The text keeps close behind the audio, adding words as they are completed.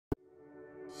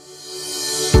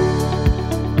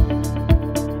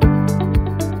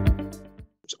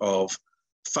of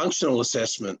functional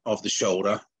assessment of the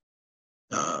shoulder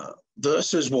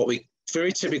versus what we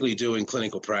very typically do in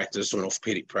clinical practice or in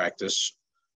orthopedic practice,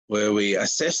 where we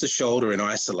assess the shoulder in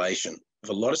isolation with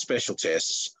a lot of special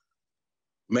tests,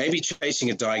 maybe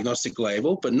chasing a diagnostic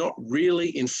label, but not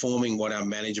really informing what our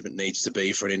management needs to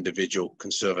be for an individual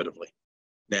conservatively.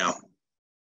 Now,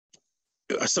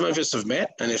 some of us have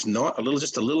met, and if not,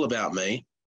 just a little about me.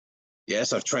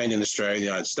 Yes, I've trained in Australia and the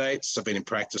United States. I've been in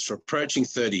practice for approaching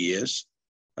 30 years.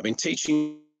 I've been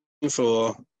teaching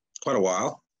for quite a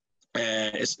while,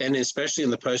 and especially in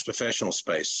the post-professional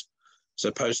space, so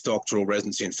postdoctoral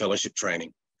residency and fellowship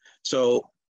training. So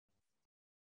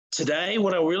today,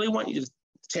 what I really want you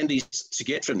attendees to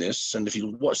get from this, and if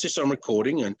you watch this on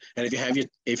recording, and if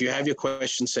you have your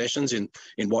question sessions in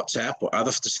WhatsApp or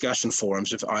other discussion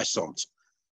forums of ISOMT,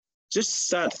 just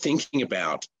start thinking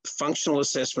about functional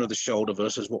assessment of the shoulder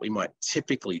versus what we might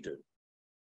typically do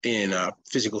in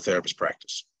physical therapist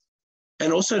practice.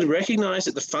 And also to recognize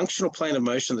that the functional plane of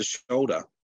motion of the shoulder,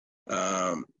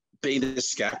 be the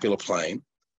scapular plane,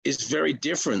 is very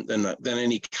different than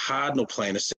any cardinal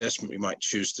plane assessment we might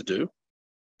choose to do.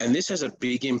 And this has a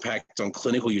big impact on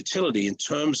clinical utility in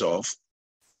terms of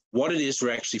what it is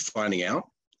we're actually finding out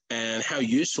and how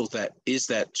useful that is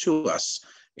to us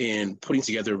in putting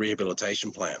together a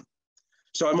rehabilitation plan.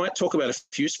 So I might talk about a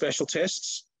few special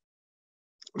tests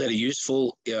that are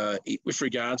useful with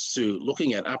regards to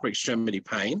looking at upper extremity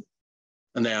pain.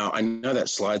 And now I know that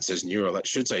slide says neural. That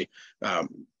should say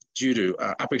due to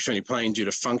upper extremity pain due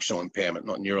to functional impairment,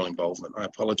 not neural involvement. I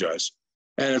apologize.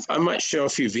 And I might show a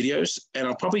few videos, and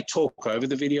I'll probably talk over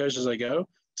the videos as I go.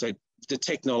 So the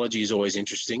technology is always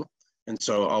interesting. And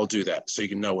so I'll do that so you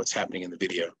can know what's happening in the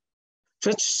video. So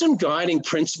it's some guiding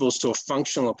principles to a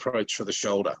functional approach for the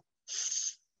shoulder.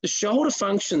 The shoulder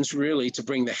functions really to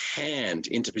bring the hand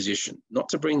into position, not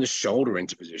to bring the shoulder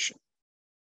into position.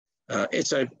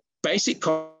 It's a basic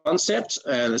concept,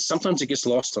 and sometimes it gets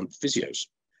lost on physios,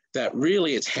 that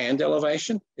really it's hand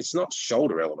elevation, it's not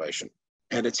shoulder elevation,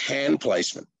 and it's hand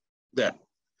placement. And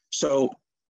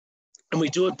we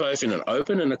do it both in an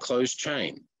open and a closed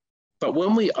chain. But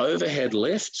when we overhead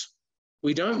lift,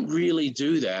 we don't really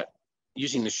do that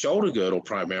using the shoulder girdle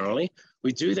primarily.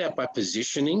 We do that by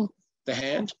positioning the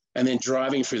hand and then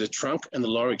driving through the trunk and the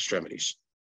lower extremities.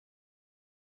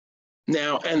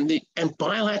 Now, and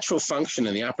bilateral function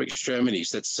in the upper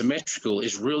extremities that's symmetrical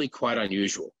is really quite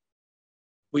unusual.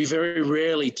 We very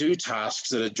rarely do tasks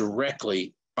that are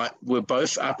directly, where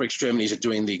both upper extremities are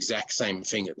doing the exact same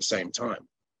thing at the same time.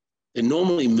 They're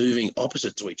normally moving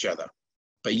opposite to each other,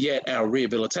 but yet our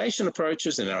rehabilitation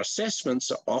approaches and our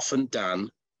assessments are often done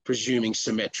presuming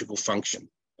symmetrical function,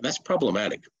 and that's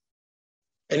problematic.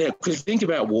 And if you think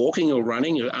about walking or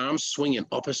running, your arms swing in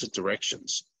opposite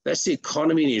directions. That's the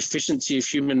economy and the efficiency of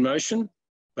human motion,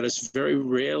 but it's very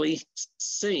rarely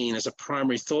seen as a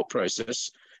primary thought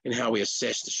process in how we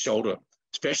assess the shoulder,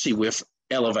 especially with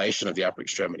elevation of the upper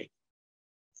extremity.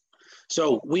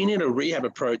 So we need a rehab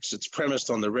approach that's premised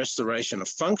on the restoration of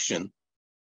function,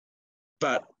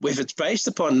 but if it's based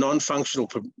upon non-functional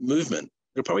movement,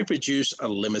 it'll probably produce a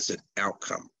limited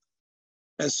outcome.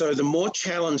 And so the more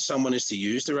challenged someone is to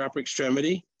use their upper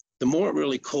extremity, the more it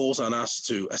really calls on us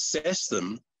to assess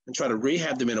them and try to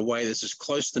rehab them in a way that's as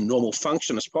close to normal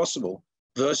function as possible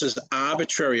versus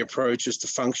arbitrary approaches to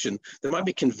function that might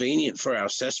be convenient for our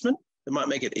assessment, that might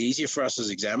make it easier for us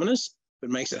as examiners, but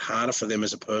makes it harder for them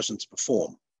as a person to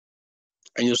perform.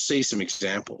 And you'll see some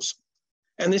examples.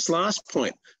 And this last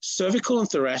point, cervical and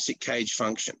thoracic cage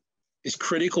function is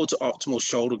critical to optimal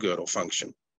shoulder girdle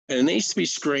function, and it needs to be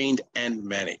screened and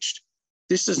managed.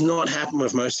 This does not happen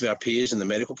with most of our peers in the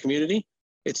medical community.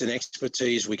 It's an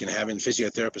expertise we can have in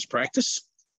physiotherapist practice,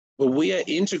 where we are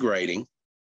integrating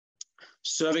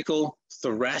cervical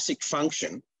thoracic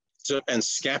function and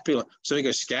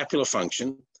cervicoscapular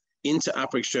function into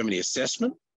upper extremity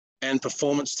assessment and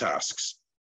performance tasks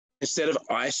instead of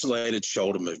isolated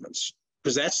shoulder movements,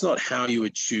 because that's not how you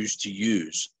would choose to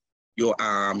use your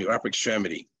arm, your upper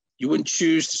extremity. You wouldn't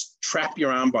choose to trap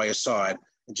your arm by your side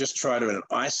and just try to, in an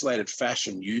isolated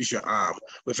fashion, use your arm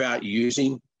without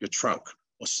using your trunk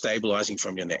or stabilizing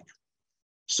from your neck.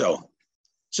 So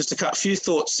just a few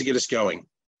thoughts to get us going.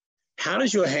 How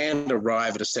does your hand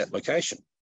arrive at a set location?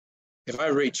 If I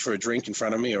reach for a drink in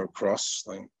front of me or across,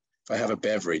 like if I have a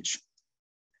beverage,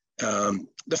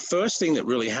 the first thing that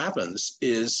really happens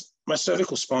is my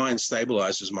cervical spine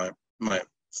stabilizes, my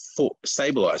foot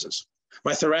stabilizes.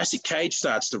 My thoracic cage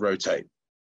starts to rotate.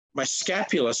 My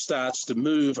scapula starts to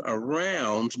move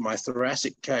around my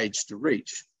thoracic cage to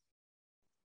reach.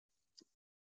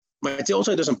 My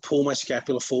deltoid doesn't pull my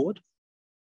scapula forward.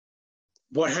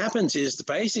 what happens is that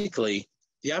basically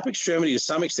the upper extremity to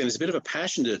some extent is a bit of a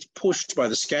passenger that's pushed by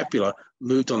the scapula,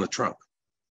 moved on the trunk.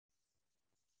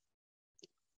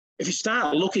 If you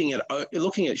start looking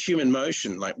at human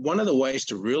motion, like one of the ways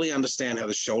to really understand how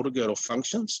the shoulder girdle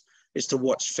functions is to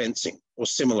watch fencing or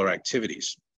similar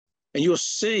activities. And you'll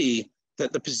see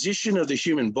that the position of the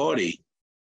human body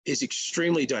is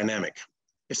extremely dynamic.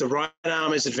 If the right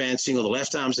arm is advancing or the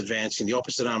left arm is advancing, the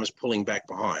opposite arm is pulling back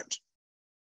behind.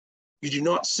 You do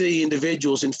not see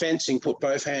individuals in fencing put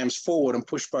both hands forward and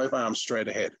push both arms straight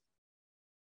ahead.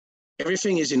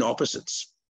 Everything is in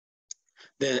opposites.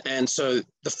 And so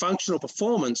the functional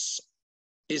performance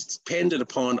is dependent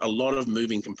upon a lot of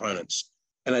moving components.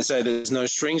 And I say there's no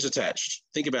strings attached.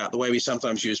 Think about the way we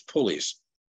sometimes use pulleys.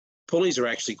 Pulleys are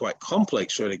actually quite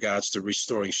complex with regards to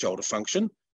restoring shoulder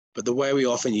function, but the way we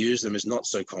often use them is not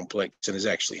so complex and is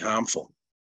actually harmful.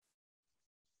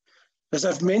 As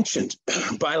I've mentioned,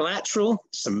 bilateral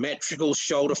symmetrical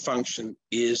shoulder function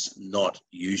is not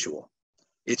usual.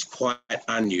 It's quite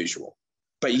unusual.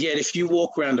 But yet, if you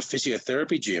walk around a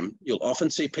physiotherapy gym, you'll often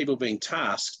see people being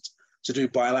tasked to do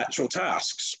bilateral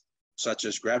tasks, such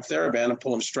as grab TheraBand and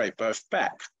pull them straight both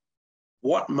back.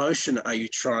 What motion are you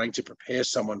trying to prepare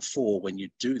someone for when you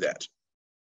do that?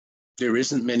 There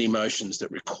isn't many motions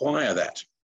that require that.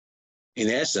 In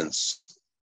essence,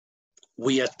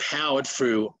 we are powered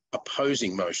through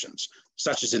opposing motions,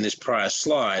 such as in this prior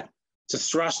slide. To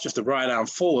thrust with the right arm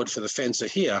forward for the fencer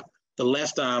here, the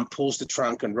left arm pulls the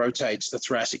trunk and rotates the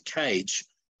thoracic cage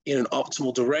in an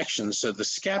optimal direction so the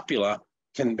scapula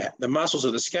can, the muscles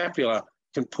of the scapula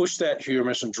can push that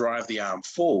humerus and drive the arm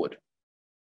forward.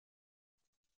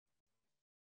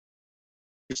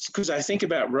 It's because I think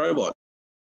about robots.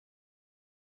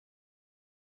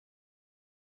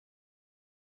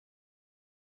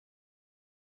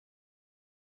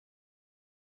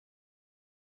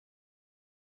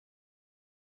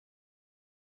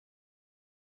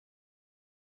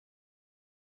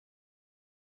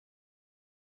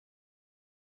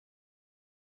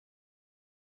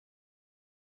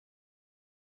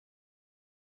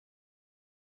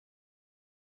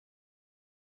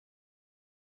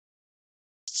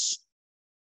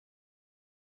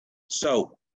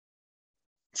 So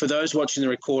for those watching the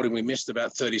recording, we missed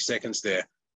about 30 seconds there,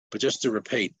 but just to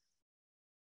repeat,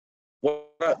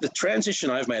 the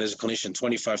transition I've made as a clinician,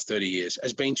 25, 30 years,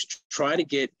 has been to try to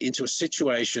get into a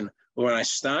situation where when I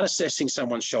start assessing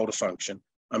someone's shoulder function,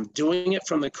 I'm doing it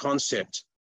from the concept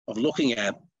of looking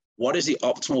at what is the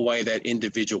optimal way that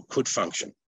individual could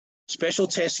function. Special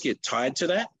tests get tied to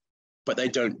that, but they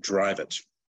don't drive it.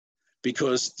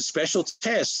 Because the special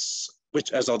tests,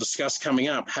 which as I'll discuss coming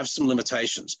up, have some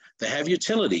limitations. They have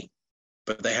utility,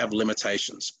 but they have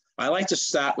limitations. I like to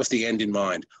start with the end in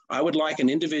mind. I would like an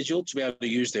individual to be able to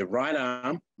use their right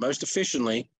arm most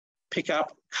efficiently, pick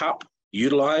up, cup,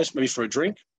 utilize, maybe for a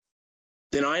drink.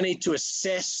 Then I need to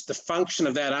assess the function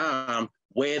of that arm,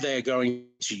 where they're going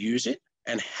to use it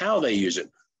and how they use it.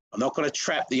 I'm not going to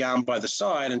trap the arm by the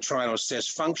side and try to assess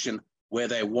function where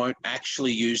they won't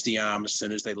actually use the arm as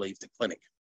soon as they leave the clinic.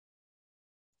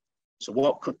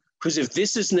 So because if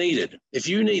this is needed, if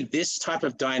you need this type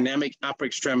of dynamic upper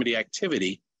extremity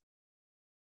activity,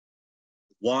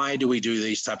 why do we do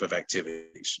these type of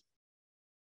activities?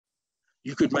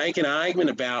 You could make an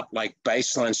argument about like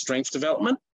baseline strength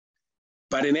development,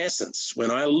 but in essence,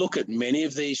 when I look at many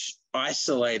of these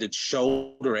isolated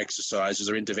shoulder exercises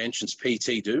or interventions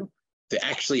PT do, they're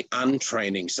actually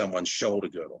untraining someone's shoulder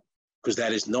girdle, because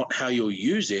that is not how you'll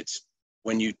use it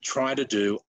when you try to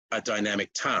do a dynamic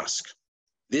task.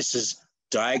 This is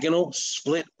diagonal,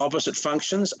 split, opposite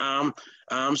functions,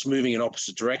 arms moving in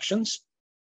opposite directions.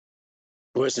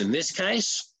 Whereas in this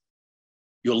case,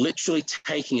 you're literally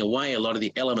taking away a lot of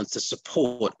the elements to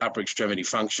support upper extremity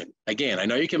function. Again, I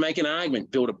know you can make an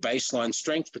argument, build a baseline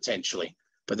strength potentially,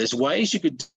 but there's ways you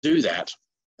could do that,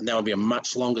 and that would be a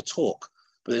much longer talk.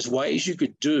 But there's ways you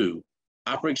could do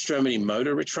upper extremity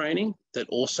motor retraining that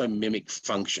also mimic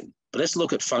function. But let's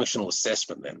look at functional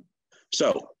assessment then.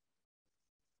 So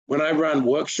when I run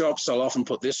workshops, I'll often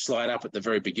put this slide up at the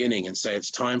very beginning and say it's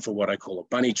time for what I call a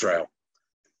bunny trail.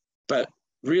 But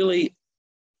really,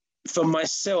 for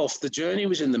myself, the journey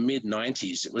was in the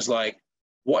mid-90s. It was like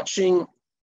watching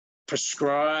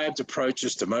prescribed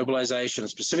approaches to mobilization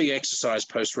and specific exercise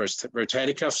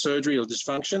post-rotator cuff surgery or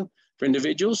dysfunction for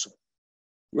individuals,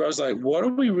 where I was like, what are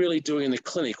we really doing in the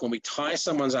clinic when we tie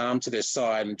someone's arm to their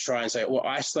side and try and say, well,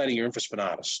 isolating your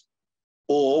infraspinatus,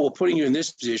 or we're putting you in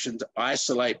this position to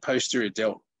isolate posterior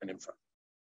delt and infra,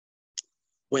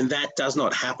 when that does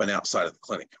not happen outside of the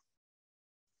clinic.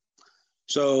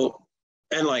 So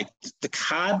And like the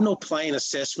cardinal plane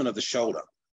assessment of the shoulder,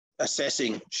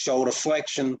 assessing shoulder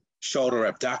flexion, shoulder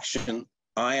abduction,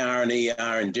 IR and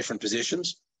ER in different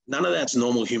positions, none of that's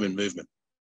normal human movement.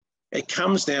 It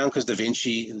comes down because Da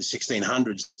Vinci in the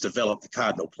 1600s developed the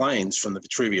cardinal planes from the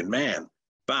Vitruvian man,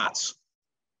 but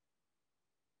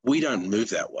we don't move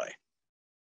that way.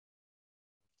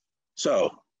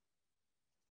 So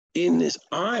in this,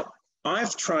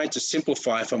 I've tried to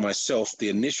simplify for myself the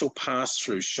initial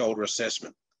pass-through shoulder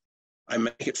assessment. I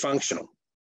make it functional,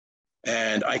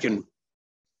 and I can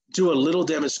do a little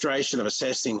demonstration of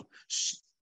assessing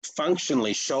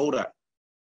functionally shoulder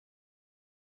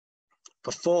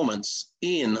performance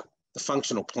in the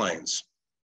functional planes.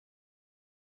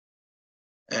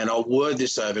 And I'll word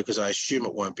this over because I assume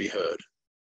it won't be heard.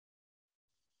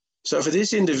 So for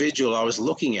this individual, I was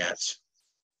looking at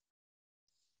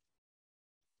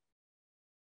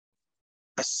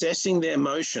assessing their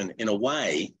motion in a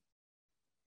way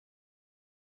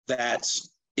that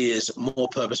is more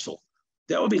purposeful.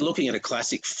 That would be looking at a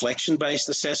classic flexion-based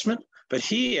assessment, but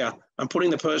here I'm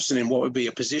putting the person in what would be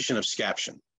a position of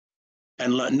scaption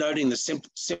and noting the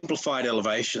simplified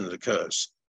elevation that occurs.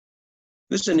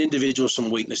 This is an individual with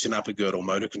some weakness in upper girdle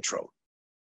motor control.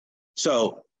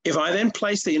 So if I then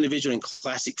place the individual in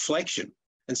classic flexion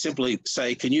and simply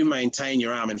say, can you maintain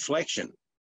your arm in flexion?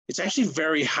 It's actually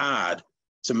very hard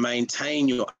to maintain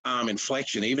your arm in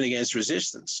flexion, even against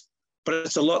resistance. But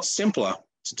it's a lot simpler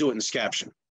to do it in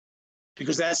scaption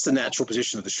because that's the natural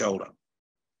position of the shoulder.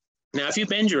 Now, if you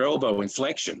bend your elbow in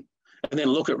flexion and then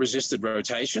look at resisted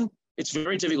rotation, it's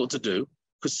very difficult to do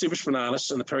because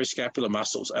supraspinalis and the periscapular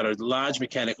muscles are at a large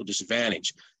mechanical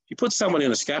disadvantage. If you put someone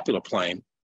in a scapular plane,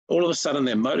 all of a sudden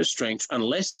their motor strength,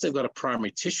 unless they've got a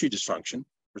primary tissue dysfunction,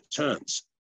 returns.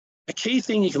 A key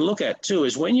thing you can look at too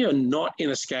is when you're not in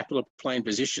a scapular plane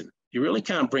position, you really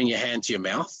can't bring your hand to your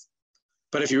mouth.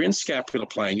 But if you're in scapular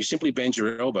plane, you simply bend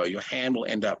your elbow, your hand will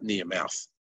end up near your mouth.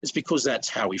 It's because that's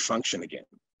how we function again.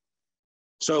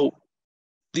 So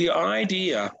the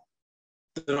idea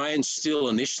that I instill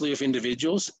initially of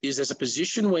individuals is there's a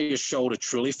position where your shoulder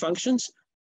truly functions.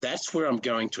 That's where I'm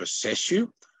going to assess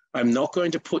you. I'm not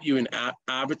going to put you in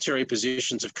arbitrary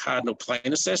positions of cardinal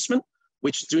plane assessment,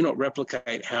 which do not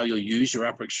replicate how you'll use your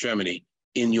upper extremity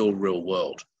in your real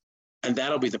world. And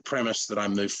that'll be the premise that I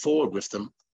move forward with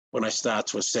them when I start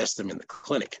to assess them in the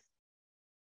clinic.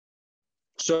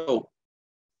 So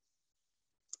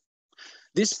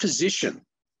this position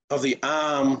of the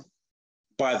arm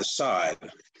by the side,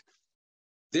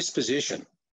 this position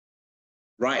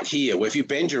right here, where if you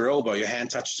bend your elbow, your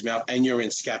hand touches your mouth and you're in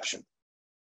scaption,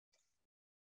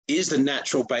 is the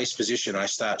natural base position I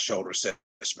start shoulder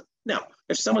assessment. Now,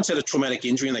 if someone's had a traumatic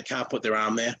injury and they can't put their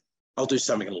arm there, I'll do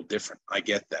something a little different. I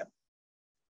get that.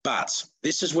 But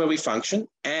this is where we function,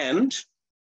 and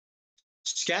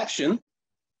scaption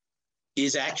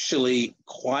is actually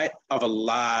quite of a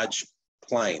large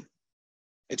plane.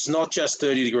 It's not just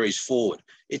 30 degrees forward.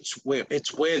 It's where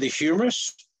the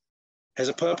humerus has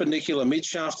a perpendicular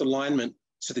mid-shaft alignment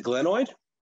to the glenoid.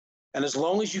 And as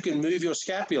long as you can move your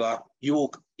scapula,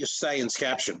 you'll stay in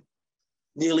scaption.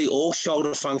 Nearly all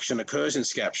shoulder function occurs in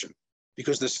scaption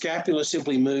because the scapula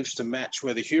simply moves to match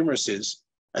where the humerus is,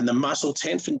 and the muscle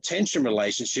tension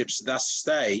relationships thus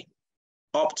stay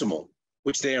optimal,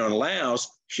 which then allows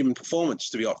human performance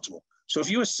to be optimal. So if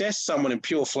you assess someone in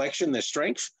pure flexion, their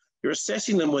strength, you're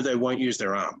assessing them where they won't use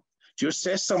their arm. If you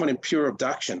assess someone in pure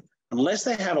abduction, unless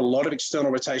they have a lot of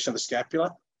external rotation of the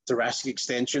scapula, thoracic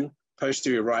extension,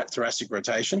 posterior right thoracic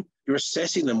rotation, you're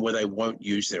assessing them where they won't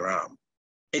use their arm.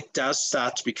 It does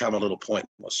start to become a little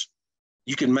pointless.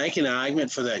 You can make an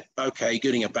argument for that, okay,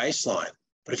 getting a baseline,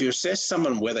 but if you assess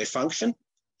someone where they function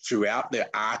throughout their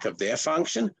arc of their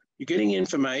function, you're getting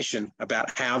information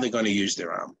about how they're going to use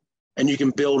their arm, and you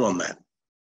can build on that.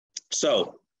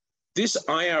 So this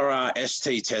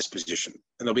IRR-ST test position,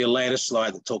 and there'll be a later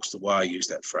slide that talks to why I use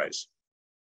that phrase.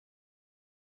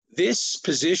 This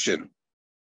position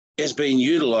is being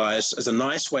utilized as a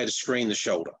nice way to screen the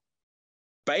shoulder.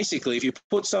 Basically, if you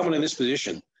put someone in this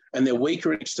position and they're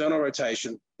weaker in external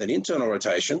rotation than internal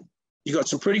rotation, you've got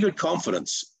some pretty good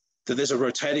confidence that there's a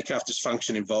rotator cuff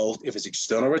dysfunction involved if it's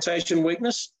external rotation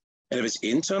weakness, and if it's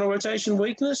internal rotation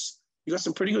weakness, you've got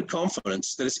some pretty good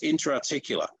confidence that it's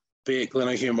intra-articular, be it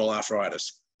glenohumeral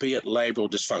arthritis, be it labral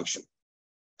dysfunction,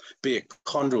 be it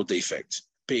chondral defect,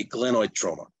 be it glenoid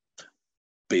trauma,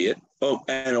 be it, or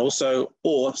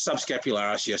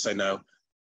subscapularis, yes, I know,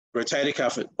 rotator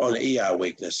cuff on ER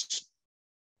weakness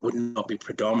would not be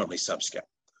predominantly subscap.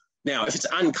 Now, if it's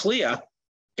unclear,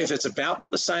 if it's about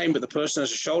the same, but the person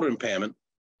has a shoulder impairment,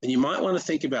 then you might want to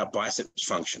think about biceps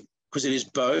function. because it is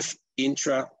both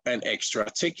intra and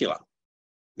extra-articular.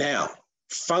 Now,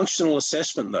 functional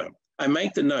assessment though, I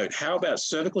make the note, how about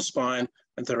cervical spine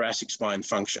and thoracic spine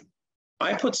function?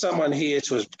 I put someone here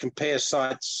to compare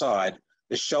side to side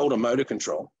the shoulder motor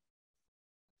control.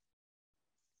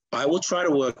 I will try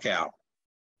to work out,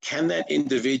 can that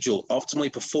individual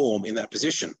optimally perform in that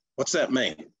position? What's that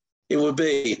mean? It would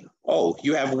be, oh,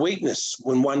 you have weakness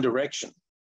in one direction.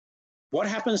 What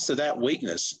happens to that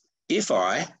weakness if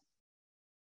I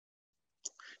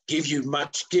give you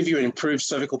an improved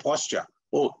cervical posture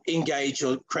or engage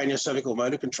your craniocervical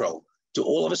motor control? Do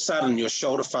all of a sudden your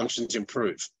shoulder functions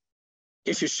improve?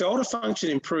 If your shoulder function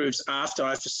improves after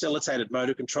I've facilitated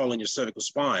motor control in your cervical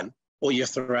spine or your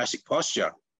thoracic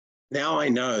posture, now I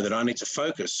know that I need to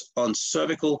focus on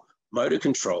cervical motor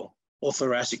control or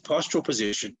thoracic postural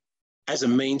position as a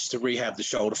means to rehab the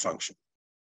shoulder function,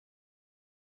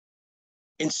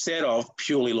 instead of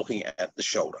purely looking at the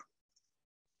shoulder.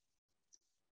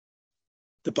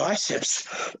 The biceps,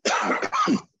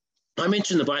 I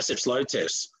mentioned the biceps load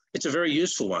test. It's a very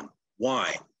useful one.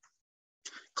 Why?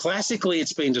 Classically,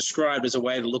 it's been described as a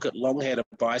way to look at long-headed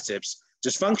biceps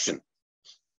dysfunction.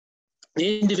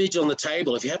 The individual on the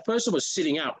table, if you have a person who's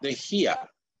sitting up, they're here.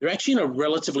 They're actually in a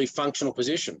relatively functional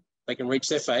position. They can reach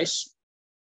their face.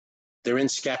 They're in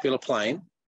scapular plane.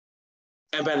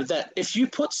 And about that, if you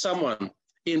put someone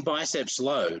in biceps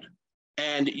load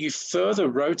and you further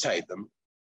rotate them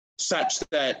such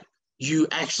that you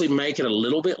actually make it a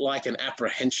little bit like an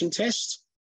apprehension test.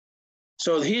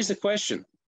 So here's the question.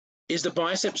 Is the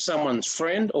biceps someone's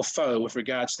friend or foe with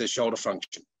regards to their shoulder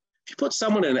function? If you put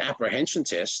someone in an apprehension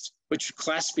test, which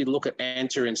classically look at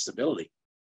anterior instability,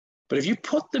 but if you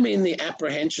put them in the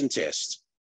apprehension test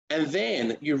and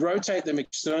then you rotate them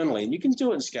externally, and you can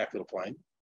do it in scapular plane,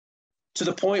 to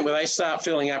the point where they start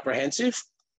feeling apprehensive,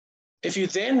 if you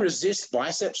then resist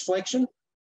biceps flexion,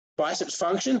 biceps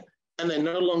function, and they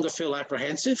no longer feel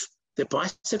apprehensive, their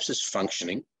biceps is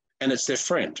functioning and it's their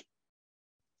friend.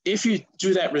 If you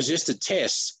do that resisted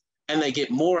test and they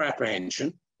get more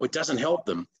apprehension, or it doesn't help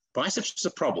them, biceps is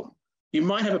a problem. You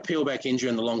might have a peel back injury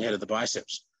in the long head of the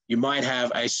biceps. You might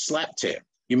have a slap tear.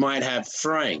 You might have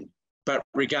fraying. But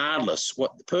regardless,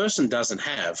 what the person doesn't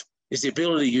have is the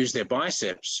ability to use their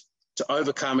biceps to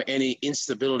overcome any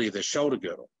instability of their shoulder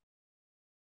girdle.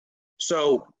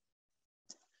 So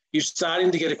you're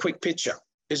starting to get a quick picture.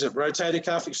 Is it rotator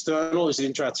cuff external? Is it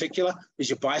intra-articular? Is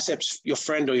your biceps your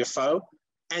friend or your foe?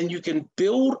 And you can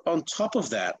build on top of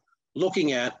that,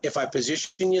 looking at, if I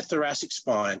position your thoracic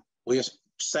spine or you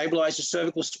stabilize your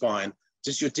cervical spine,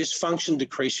 does your dysfunction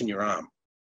decrease in your arm?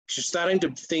 Because you're starting to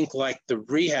think like the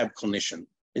rehab clinician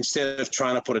instead of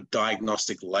trying to put a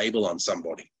diagnostic label on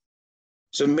somebody.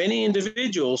 So many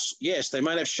individuals, yes, they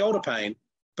might have shoulder pain,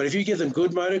 but if you give them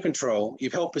good motor control,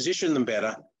 you've helped position them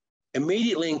better,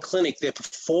 immediately in clinic, they're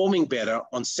performing better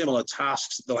on similar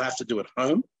tasks that they'll have to do at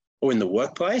home or in the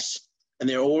workplace. And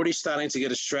they're already starting to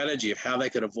get a strategy of how they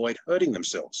could avoid hurting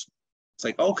themselves. It's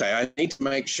like, okay, I need to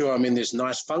make sure I'm in this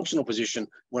nice functional position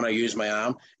when I use my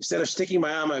arm, instead of sticking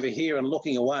my arm over here and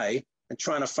looking away and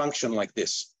trying to function like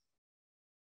this.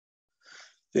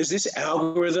 There's this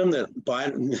algorithm that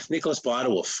Nicholas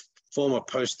Bidewolf, former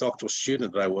postdoctoral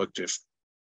student that I worked with,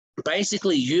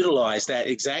 basically utilized that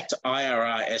exact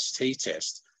IRR-ST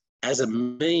test as a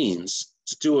means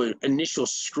to do an initial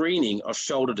screening of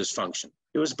shoulder dysfunction.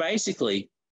 It was basically,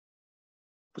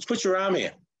 let's put your arm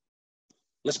here.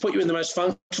 Let's put you in the most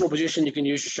functional position you can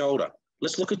use your shoulder.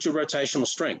 Let's look at your rotational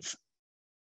strength.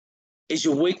 Is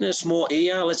your weakness more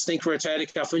ER? Let's think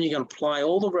rotator cuff, and you can apply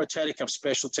all the rotator cuff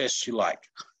special tests you like.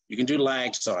 You can do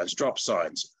lag signs, drop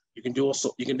signs. You can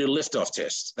do lift-off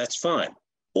tests. That's fine.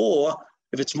 Or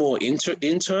if it's more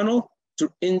internal,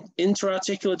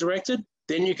 intra-articular directed,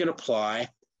 then you can apply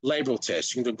labral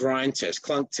tests. You can do grind tests,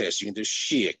 clunk tests. You can do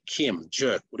shear, Kim,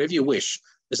 jerk, whatever you wish.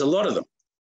 There's a lot of them,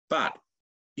 but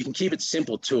you can keep it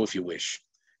simple too if you wish.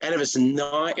 And if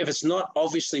it's not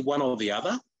obviously one or the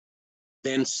other,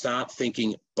 then start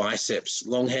thinking biceps,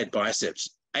 long head biceps.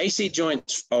 AC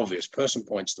joint's obvious, person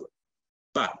points to it.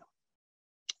 But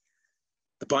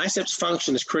the biceps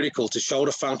function is critical to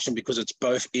shoulder function because it's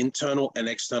both internal and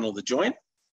external of the joint.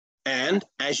 And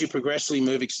as you progressively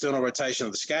move external rotation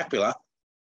of the scapula,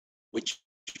 which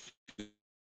you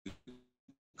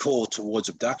call towards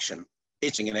abduction,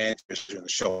 it's an anterior in the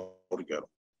shoulder girdle.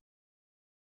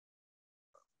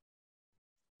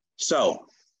 So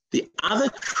the other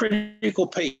critical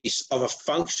piece of a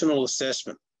functional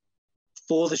assessment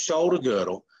for the shoulder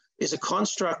girdle is a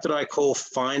construct that I call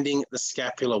finding the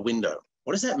scapular window.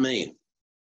 What does that mean?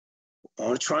 I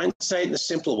want to try and say it in a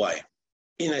simpler way.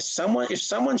 If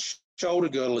someone's shoulder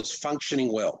girdle is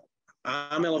functioning well.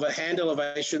 Hand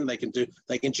elevation, they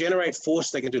can generate force,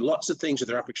 they can do lots of things with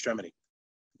their upper extremity.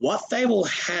 What they will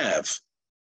have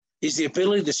is the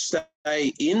ability to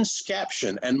stay in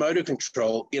scaption and motor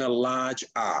control in a large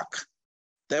arc.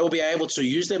 They will be able to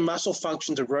use their muscle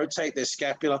function to rotate their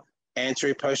scapula,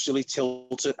 anterior, posteriorly,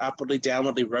 tilt it, upwardly,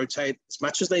 downwardly, rotate as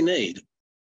much as they need,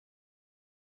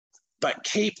 but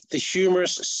keep the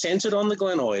humerus centered on the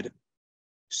glenoid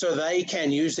so they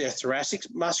can use their thoracic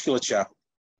musculature,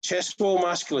 chest wall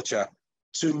musculature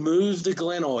to move the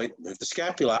glenoid, move the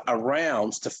scapula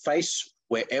around to face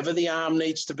wherever the arm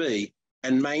needs to be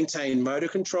and maintain motor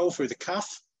control through the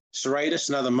cuff, serratus,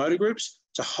 and other motor groups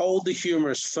to hold the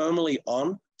humerus firmly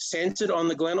on, centered on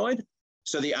the glenoid,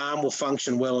 so the arm will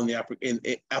function well in the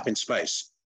up in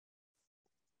space.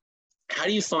 How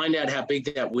do you find out how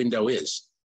big that window is?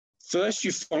 First,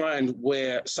 you find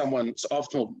where someone's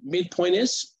optimal midpoint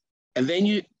is, and then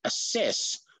you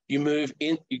assess. You move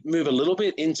a little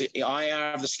bit into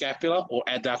IR of the scapula or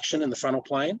adduction in the frontal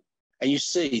plane, and you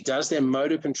see, does their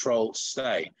motor control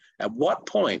stay? At what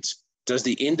point does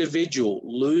the individual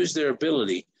lose their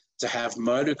ability to have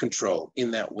motor control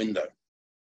in that window?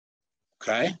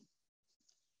 Okay?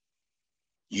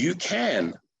 You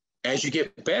can, as you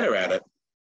get better at it,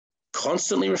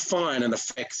 constantly refine and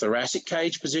affect thoracic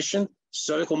cage position,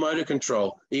 cervical motor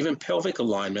control, even pelvic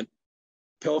alignment,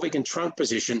 pelvic and trunk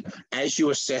position as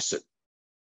you assess it.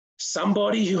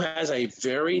 Somebody who has a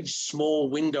very small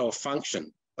window of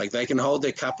function, like they can hold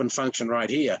their cup and function right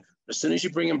here, as soon as you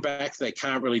bring them back, they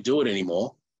can't really do it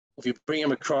anymore. If you bring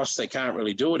them across, they can't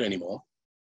really do it anymore,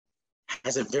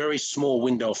 has a very small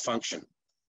window of function.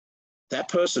 That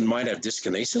person might have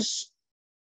dyskinesis,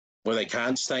 where they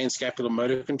can't stay in scapular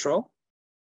motor control,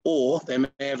 or they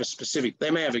may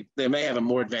have a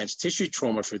more advanced tissue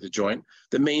trauma through the joint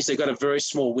that means they've got a very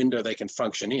small window they can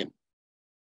function in.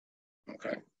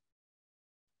 Okay.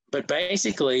 But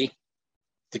basically,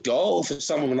 the goal for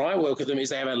someone when I work with them is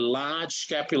they have a large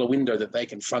scapular window that they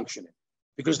can function in,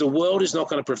 because the world is not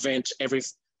going to present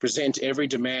every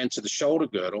demand to the shoulder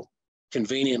girdle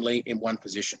conveniently in one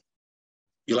position.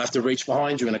 You'll have to reach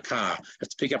behind you in a car, have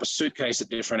to pick up a suitcase at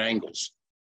different angles.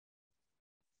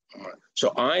 All right.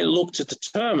 So I look to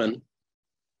determine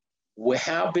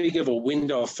how big of a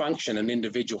window of function an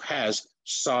individual has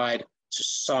side to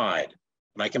side.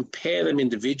 And I compare them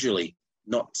individually,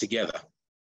 not together.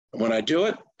 And when I do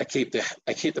it, I keep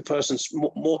the person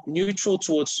more neutral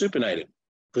towards supinated,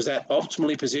 because that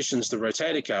optimally positions the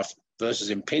rotator cuff versus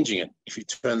impinging it if you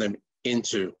turn them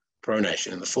into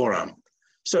pronation in the forearm.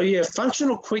 So yeah,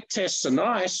 functional quick tests are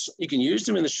nice. You can use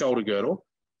them in the shoulder girdle,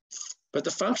 but the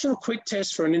functional quick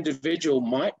test for an individual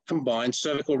might combine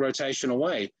cervical rotation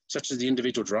away, such as the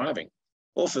individual driving.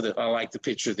 Or I like the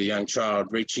picture of the young child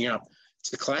reaching up.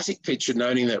 It's a classic picture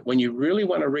noting that when you really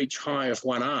want to reach high with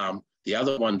one arm, the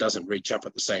other one doesn't reach up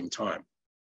at the same time.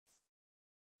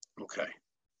 Okay.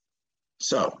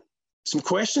 So some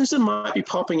questions that might be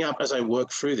popping up as I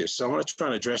work through this. So I want to try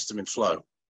and address them in flow.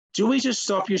 Do we just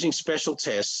stop using special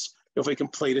tests if we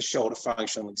complete a shoulder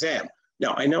functional exam?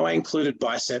 Now, I know I included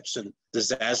biceps and the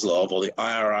Zaslov or the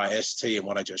IRIST in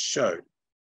what I just showed,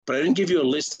 but I didn't give you a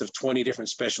list of 20 different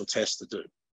special tests to do.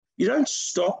 You don't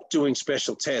stop doing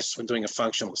special tests when doing a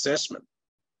functional assessment,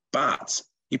 but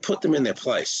you put them in their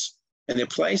place, and their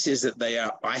place is that they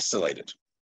are isolated.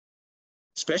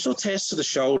 Special tests of the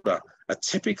shoulder are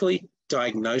typically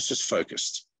diagnosis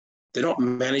focused. They're not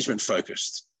management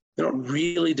focused. They're not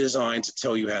really designed to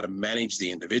tell you how to manage the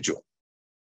individual.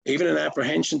 Even an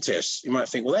apprehension test, you might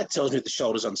think, well, that tells me the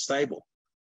shoulder's unstable.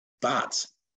 But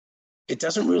it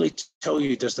doesn't really tell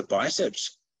you, does the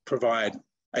biceps provide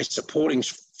a supporting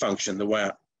function the way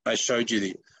I showed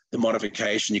you the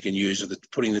modification you can use, or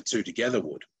putting the two together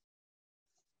would.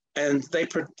 And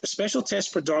special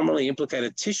tests predominantly implicate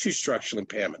a tissue structural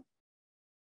impairment.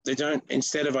 They don't,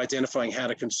 instead of identifying how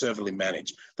to conservatively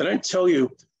manage, they don't tell you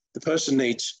the person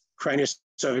needs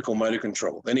craniocervical motor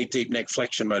control. They need deep neck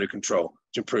flexion motor control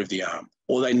to improve the arm,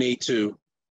 or they need to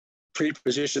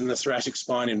pre-position the thoracic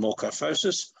spine in more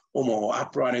kyphosis or more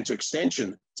upright into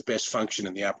extension to best function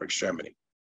in the upper extremity.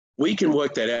 We can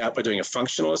work that out by doing a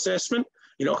functional assessment.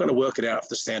 You're not going to work it out with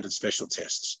the standard special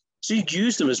tests. So you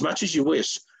use them as much as you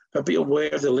wish, but be aware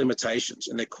of the limitations,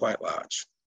 and they're quite large.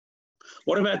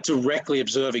 What about directly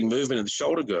observing movement in the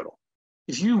shoulder girdle?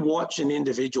 If you watch an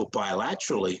individual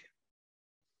bilaterally,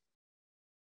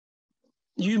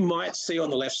 you might see on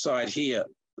the left side here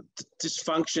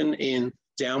dysfunction in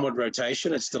downward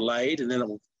rotation. It's delayed, and then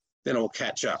it will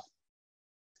catch up.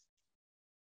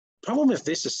 problem with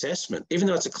this assessment, even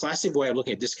though it's a classic way of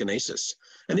looking at dyskinesis,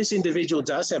 and this individual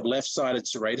does have left-sided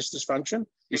serratus dysfunction,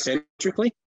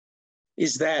 eccentrically,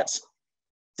 is that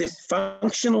the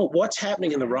functional, what's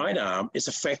happening in the right arm is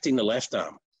affecting the left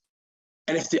arm.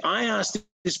 And if I asked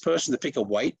this person to pick a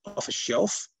weight off a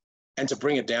shelf and to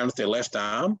bring it down with their left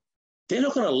arm, they're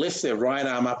not going to lift their right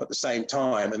arm up at the same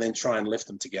time and then try and lift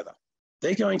them together.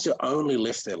 They're going to only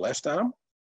lift their left arm,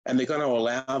 and they're going to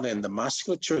allow then the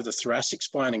musculature of the thoracic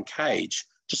spine and cage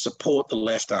to support the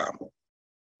left arm.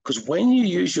 Because when you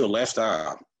use your left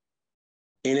arm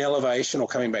in elevation or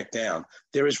coming back down,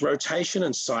 there is rotation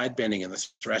and side bending in the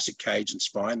thoracic cage and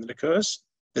spine that occurs.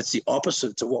 That's the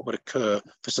opposite to what would occur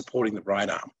for supporting the right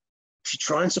arm. If you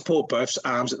try and support both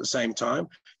arms at the same time,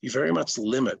 you very much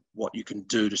limit what you can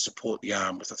do to support the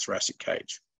arm with the thoracic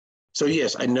cage. So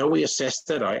yes, I know we assessed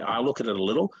that. I look at it a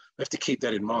little. We have to keep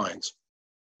that in mind.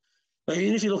 Now,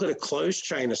 even if you look at a closed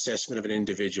chain assessment of an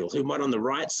individual who might on the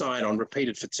right side on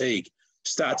repeated fatigue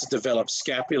start to develop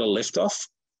scapular liftoff,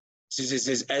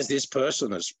 as this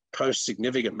person has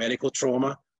post-significant medical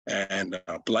trauma and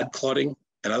blood clotting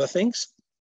and other things,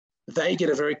 they get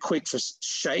a very quick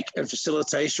shake and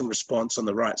facilitation response on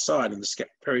the right side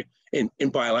in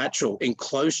bilateral, in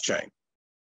closed chain.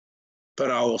 But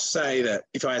I will say that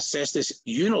if I assess this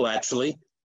unilaterally,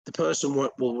 the person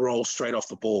will roll straight off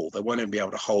the ball. They won't even be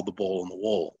able to hold the ball on the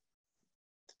wall.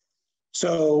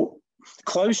 So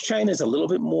closed chain is a little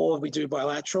bit more we do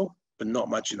bilateral, but not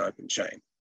much in open chain.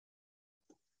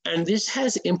 And this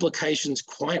has implications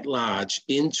quite large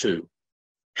into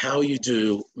how you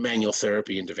do manual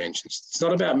therapy interventions. It's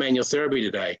not about manual therapy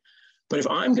today, but if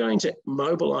I'm going to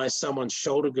mobilize someone's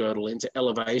shoulder girdle into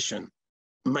elevation,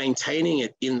 maintaining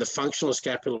it in the functional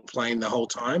scapular plane the whole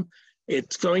time,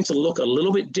 it's going to look a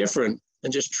little bit different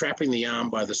than just trapping the arm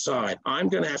by the side. I'm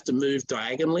going to have to move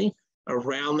diagonally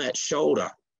around that shoulder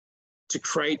to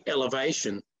create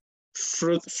elevation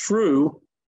through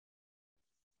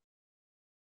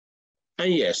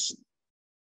and yes,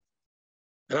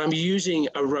 and I'm using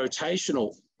a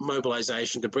rotational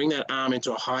mobilization to bring that arm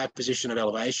into a higher position of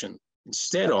elevation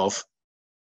instead of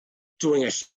doing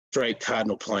a straight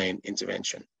cardinal plane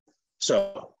intervention.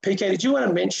 So, PK, did you want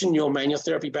to mention your manual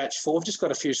therapy batch 4? We've just got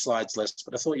a few slides left,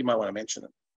 but I thought you might want to mention it.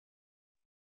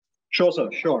 Sure, sir,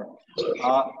 sure.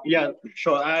 Yeah,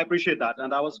 sure, I appreciate that,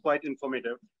 and that was quite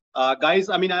informative. Guys,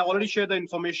 I mean, I already shared the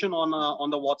information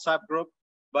on the WhatsApp group,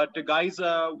 but guys,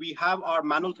 we have our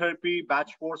manual therapy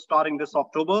batch 4 starting this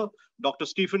October. Dr.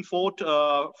 Stephen Fort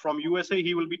from USA,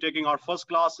 he will be taking our first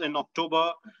class in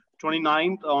October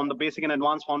 29th on the basic and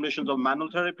advanced foundations of manual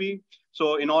therapy.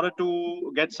 So in order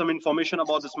to get some information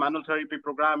about this manual therapy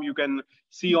program, you can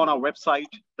see on our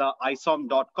website, the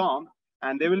ISOMT.com,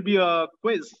 and there will be a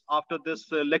quiz after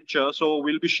this lecture. So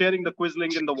we'll be sharing the quiz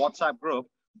link in the WhatsApp group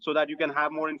so that you can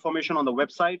have more information on the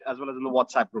website as well as in the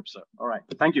WhatsApp group, sir. All right,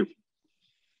 thank you.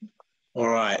 All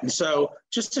right, and so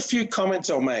just a few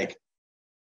comments I'll make.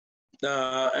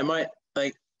 The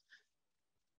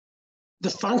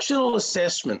functional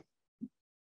assessment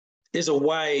is a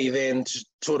way then to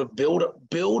sort of build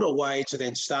a way to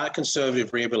then start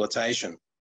conservative rehabilitation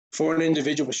for an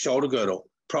individual with shoulder girdle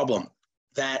problem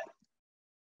that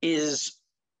is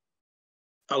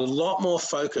a lot more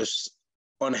focused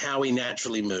on how we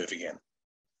naturally move again.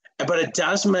 But it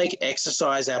does make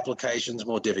exercise applications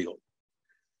more difficult.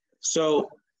 So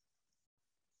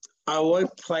I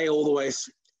won't play all the way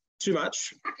too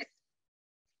much,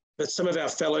 but some of our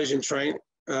fellows in train,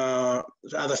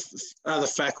 other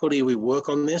faculty, we work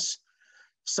on this.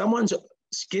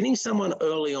 Getting someone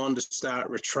early on to start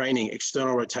retraining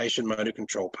external rotation motor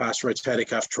control, past rotator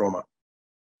cuff trauma.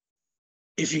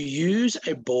 If you use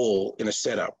a ball in a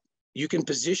setup, you can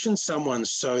position someone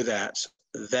so that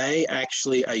they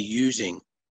actually are using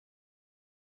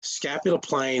scapular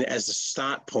plane as the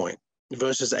start point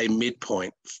versus a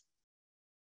midpoint.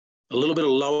 A little bit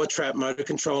of lower trap motor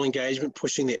control engagement,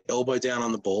 pushing the elbow down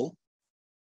on the ball.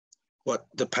 What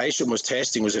the patient was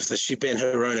testing was if she bent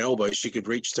her own elbow, she could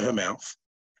reach to her mouth.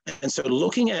 And so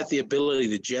looking at the ability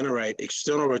to generate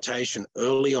external rotation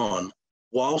early on,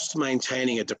 whilst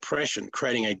maintaining a depression,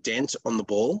 creating a dent on the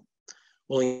ball,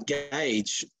 will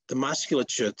engage the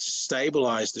musculature to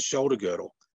stabilize the shoulder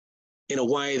girdle in a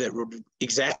way that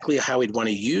exactly how we'd want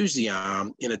to use the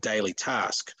arm in a daily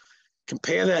task.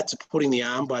 Compare that to putting the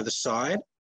arm by the side,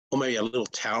 or maybe a little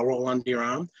towel roll under your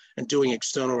arm, and doing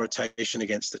external rotation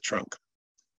against the trunk.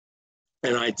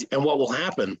 And what will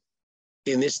happen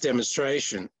in this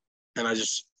demonstration, and I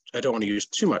don't want to use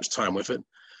too much time with it,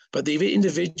 but the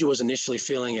individual is initially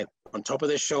feeling it on top of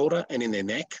their shoulder and in their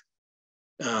neck,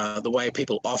 the way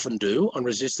people often do on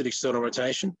resisted external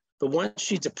rotation. But once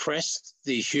she depressed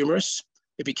the humerus,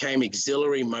 it became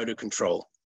auxiliary motor control.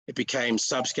 It became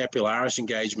subscapularis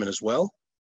engagement as well.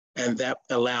 And that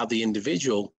allowed the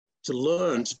individual to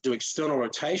learn to do external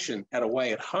rotation at a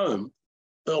way at home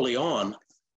early on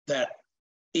that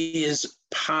is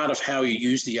part of how you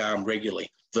use the arm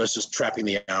regularly versus trapping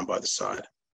the arm by the side.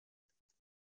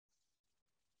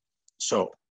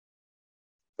 So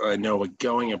I know we're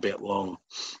going a bit long.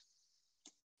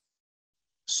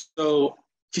 So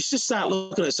if you just start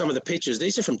looking at some of the pictures,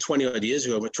 these are from 20 odd years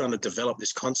ago. We're trying to develop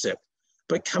this concept.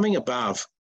 But coming above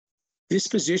this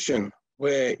position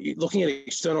where you're looking at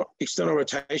external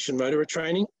rotation motor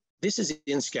training, this is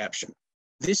inscaption.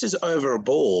 This is over a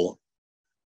ball,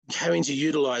 having to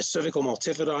utilize cervical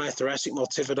multifidi, thoracic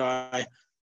multifidi,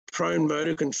 prone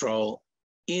motor control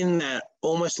in that,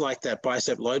 almost like that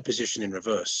bicep load position in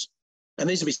reverse. And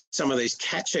these will be some of these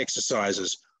catch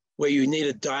exercises where you need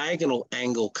a diagonal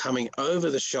angle coming over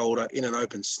the shoulder in an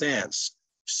open stance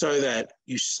so that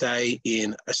you stay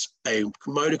in a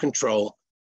motor control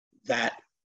that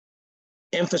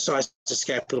emphasizes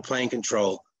scapular plane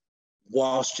control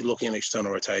whilst you're looking at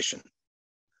external rotation.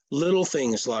 Little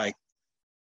things like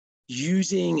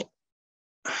using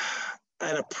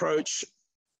an approach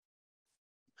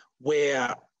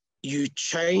where you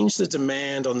change the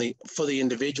demand for the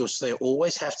individual so they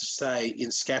always have to stay in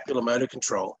scapular motor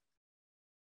control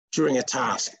during a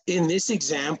task. In this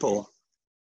example,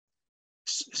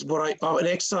 an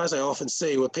exercise I often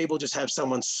see where people just have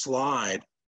someone slide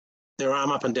their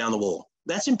arm up and down the wall.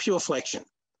 That's in pure flexion,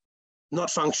 not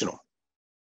functional.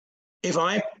 If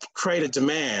I create a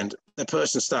demand, the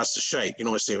person starts to shake. You can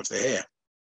always see it with their hair.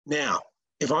 Now,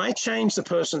 if I change the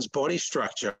person's body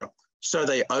structure so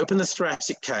they open the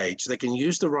thoracic cage, they can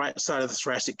use the right side of the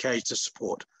thoracic cage to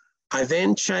support. I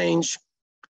then change,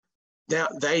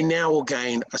 they now will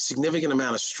gain a significant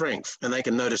amount of strength and they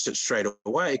can notice it straight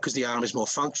away because the arm is more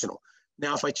functional.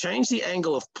 Now, if I change the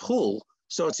angle of pull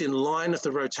so it's in line with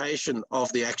the rotation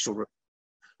of the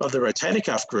rotator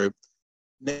cuff group,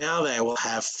 now they will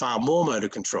have far more motor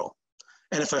control.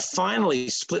 And if I finally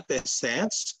split their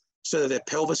stance so that their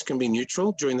pelvis can be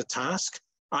neutral during the task,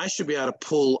 I should be able to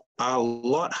pull a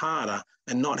lot harder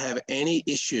and not have any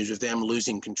issues with them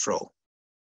losing control.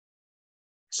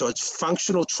 So it's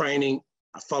functional training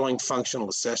following functional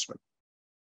assessment.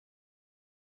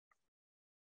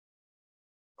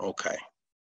 Okay.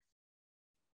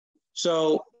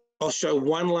 So I'll show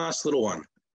one last little one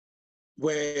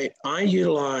where I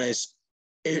utilize,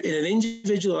 in an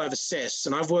individual I've assessed,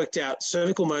 and I've worked out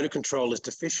cervical motor control is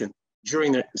deficient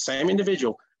during the same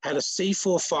individual, had a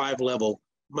C4-5 level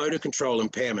motor control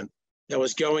impairment that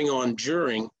was going on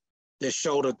during their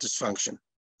shoulder dysfunction.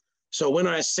 So when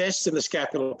I assessed in the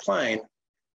scapular plane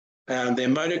their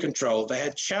motor control, they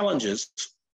had challenges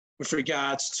with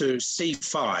regards to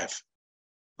C5,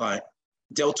 like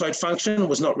deltoid function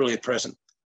was not really present.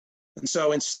 And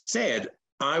so instead,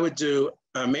 I would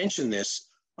mention this,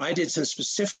 I did some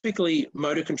specifically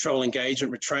motor control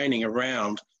engagement retraining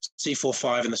around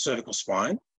C4-5 in the cervical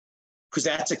spine, because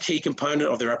that's a key component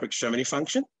of their upper extremity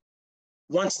function.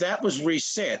 Once that was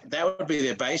reset, that would be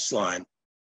their baseline.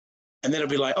 And then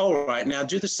it'd be like, all right, now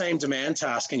do the same demand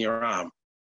task in your arm.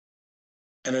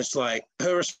 And it's like,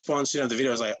 her response, the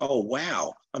video was like, oh,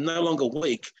 wow, I'm no longer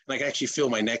weak and I can actually feel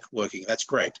my neck working. That's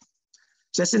great.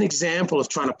 So that's an example of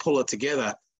trying to pull it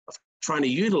together, of trying to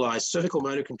utilize cervical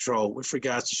motor control with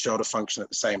regards to shoulder function at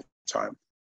the same time.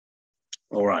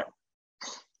 All right.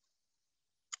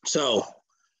 So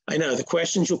I know the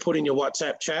questions you'll put in your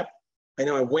WhatsApp chat. I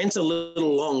know I went a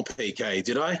little long, PK,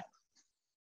 did I?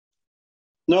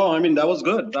 No, I mean, that was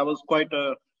good. That was quite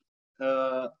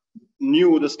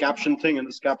new, this caption thing and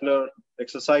the scapular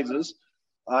exercises.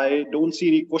 I don't see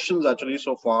any questions actually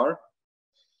so far.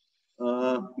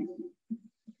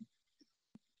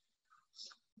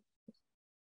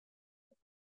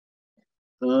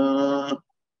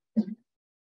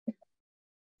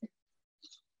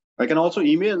 I can also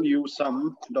email you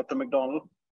some, Dr. MacDonald,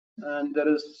 and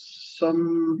there is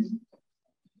some.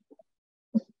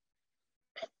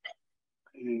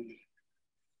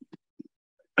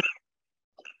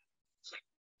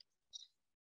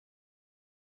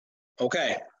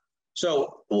 Okay,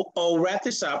 so I'll wrap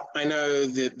this up. I know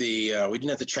that we didn't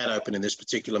have the chat open in this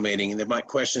particular meeting, and there might be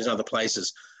questions in other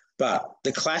places, but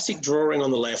the classic drawing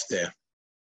on the left there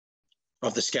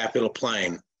of the scapular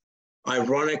plane,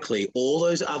 ironically, all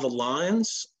those other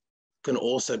lines can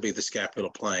also be the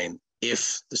scapular plane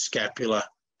if the scapula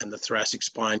and the thoracic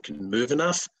spine can move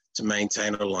enough to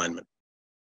maintain alignment.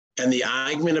 And the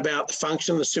argument about the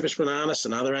function of the supraspinatus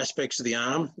and other aspects of the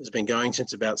arm has been going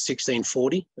since about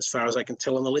 1640, as far as I can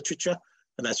tell in the literature.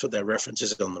 And that's what that reference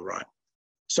is on the right.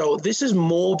 So this has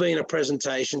more been a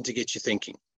presentation to get you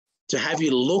thinking, to have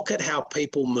you look at how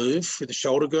people move through the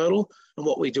shoulder girdle and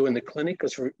what we do in the clinic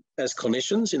as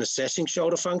clinicians in assessing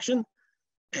shoulder function,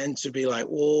 and to be like,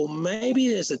 well,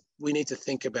 maybe we need to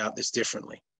think about this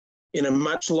differently. In a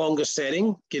much longer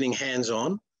setting, getting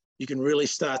hands-on, you can really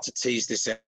start to tease this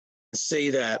out and see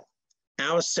that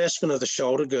our assessment of the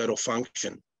shoulder girdle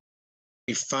function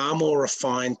is far more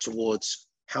refined towards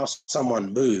how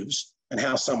someone moves and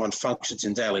how someone functions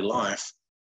in daily life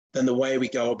than the way we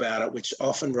go about it, which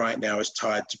often right now is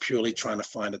tied to purely trying to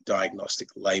find a diagnostic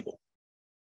label.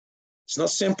 It's not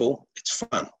simple, it's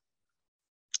fun.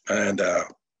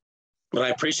 But I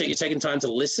appreciate you taking time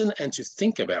to listen and to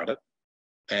think about it,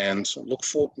 and look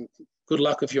for good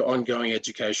luck with your ongoing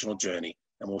educational journey,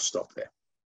 and we'll stop there.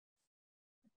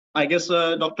 I guess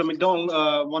Dr.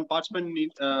 MacDonald, one participant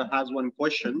has one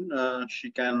question.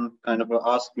 She can kind of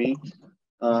ask me.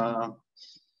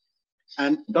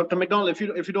 And Dr. MacDonald, if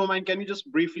you don't mind, can you just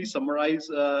briefly summarize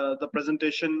the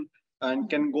presentation and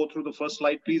can go through the first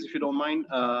slide, please, if you don't mind?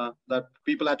 That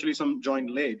people actually joined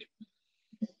late.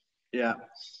 Yeah.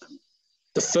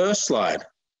 The first slide.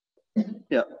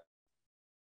 Yeah.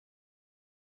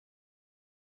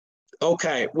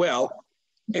 Okay. Well,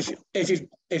 if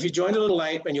you joined a little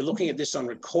late and you're looking at this on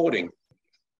recording,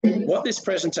 what this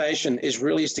presentation is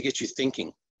to get you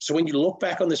thinking. So when you look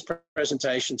back on this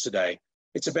presentation today,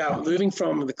 it's about moving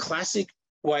from the classic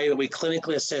way that we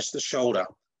clinically assess the shoulder,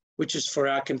 which is for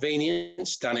our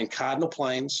convenience, done in cardinal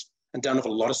planes and done with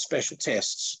a lot of special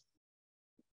tests,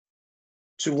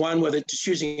 to one where they're just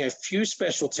using a few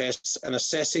special tests and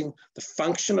assessing the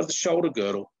function of the shoulder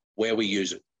girdle where we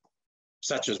use it.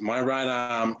 Such as my right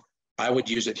arm, I would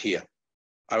use it here.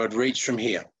 I would reach from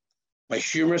here. My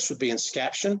humerus would be in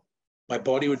scaption. My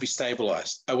body would be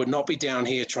stabilized. I would not be down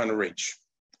here trying to reach.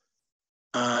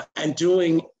 And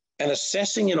doing and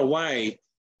assessing in a way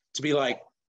to be like,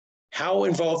 how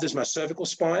involved is my cervical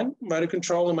spine, motor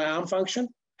control, and my arm function?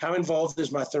 How involved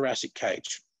is my thoracic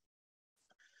cage?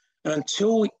 And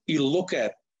until you look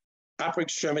at upper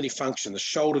extremity function, the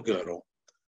shoulder girdle,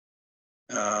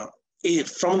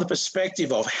 from the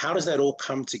perspective of how does that all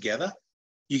come together,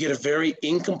 you get a very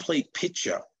incomplete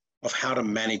picture of how to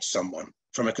manage someone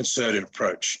from a concerted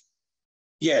approach.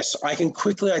 Yes, I can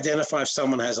quickly identify if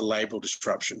someone has a labral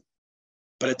disruption,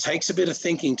 but it takes a bit of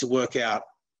thinking to work out,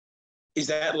 is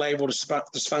that labral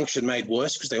dysfunction made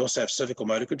worse because they also have cervical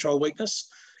motor control weakness?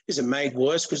 Is it made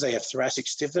worse because they have thoracic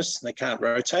stiffness and they can't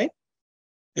rotate?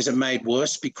 Is it made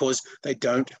worse because they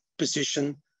don't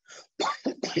position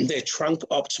their trunk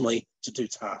optimally to do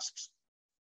tasks?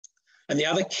 And the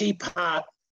other key part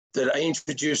that I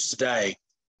introduced today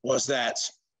was that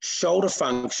shoulder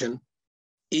function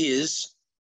is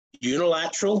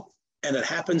unilateral and it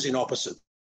happens in opposite.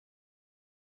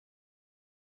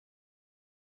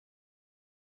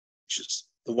 Which is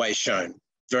the way shown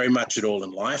very much at all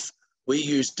in life. We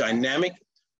use dynamic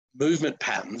movement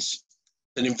patterns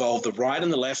that involve the right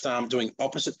and the left arm doing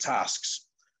opposite tasks,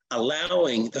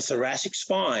 allowing the thoracic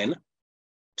spine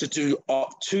to do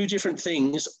two different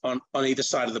things on either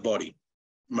side of the body.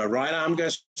 My right arm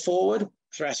goes forward,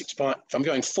 thoracic spine. If I'm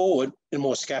going forward in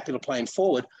more scapular plane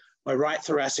forward, my right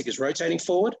thoracic is rotating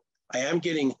forward. I am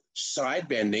getting side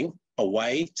bending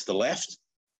away to the left.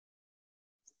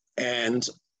 And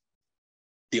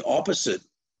the opposite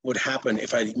would happen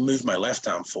if I move my left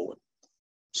arm forward.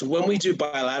 So when we do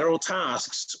bilateral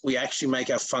tasks, we actually make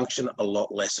our function a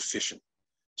lot less efficient.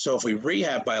 So if we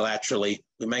rehab bilaterally,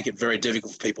 we make it very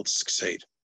difficult for people to succeed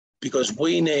because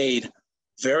we need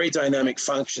very dynamic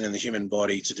function in the human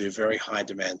body to do very high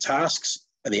demand tasks,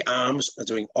 and the arms are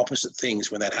doing opposite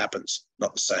things when that happens,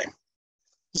 not the same.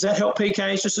 Does that help,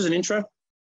 PK, just as an intro?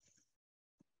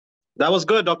 That was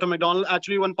good, Dr. MacDonald.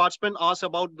 Actually, one participant asked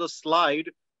about the slide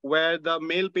where the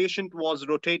male patient was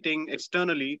rotating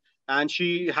externally, and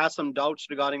she has some doubts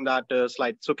regarding that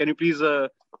slide. So can you please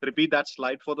repeat that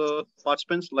slide for the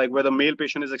participants, like where the male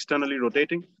patient is externally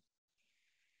rotating?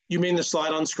 You mean the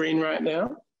slide on screen right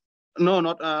now? No,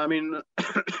 not, I mean,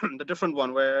 the different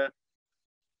one where,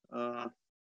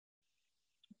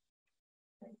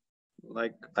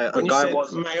 like a guy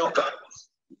was,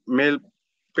 male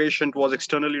patient was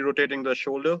externally rotating the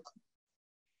shoulder.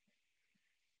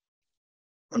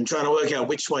 I'm trying to work out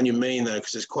which one you mean though,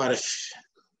 because there's quite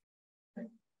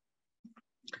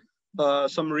a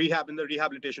some rehab in the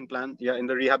rehabilitation plan. Yeah, in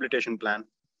the rehabilitation plan.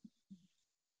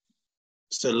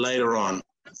 So later on.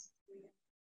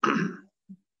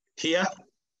 Here?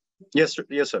 Yes,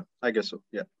 sir. I guess so.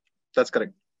 Yeah, that's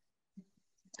correct.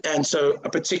 And so a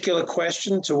particular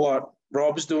question to what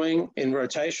Rob's doing in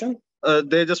rotation?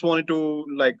 They just wanted to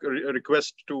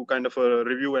request to kind of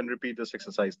review and repeat this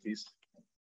exercise, please.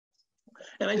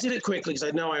 And I did it quickly because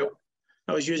I know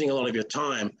I was using a lot of your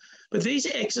time. But these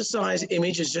exercise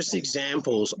images, just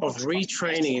examples of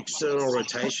retraining external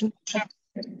rotation,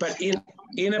 but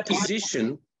in a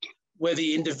position where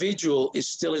the individual is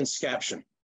still in scaption,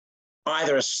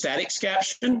 either a static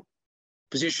scaption,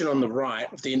 position on the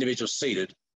right of the individual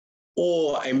seated,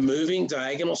 or a moving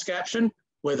diagonal scaption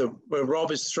where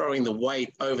Rob is throwing the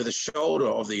weight over the shoulder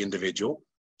of the individual.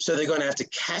 So they're going to have to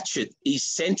catch it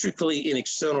eccentrically in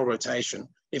external rotation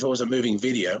if it was a moving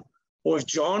video, or if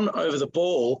John over the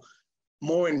ball,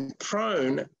 more in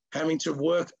prone, having to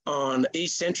work on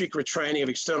eccentric retraining of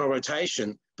external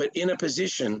rotation, but in a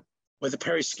position where the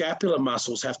periscapular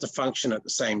muscles have to function at the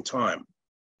same time.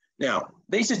 Now,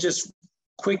 these are just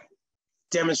quick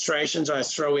demonstrations I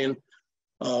throw in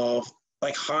of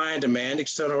like higher demand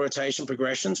external rotation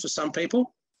progressions for some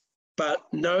people, but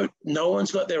no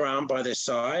one's got their arm by their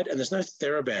side and there's no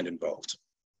TheraBand involved.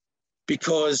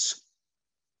 Because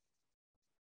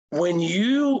when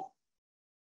you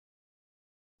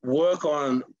work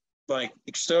on like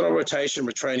external rotation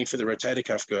retraining for the rotator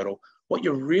cuff girdle, what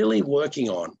you're really working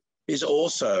on is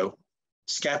also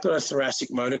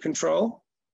scapulothoracic motor control,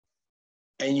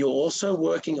 and you're also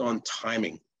working on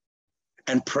timing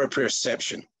and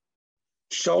proprioception.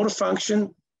 Shoulder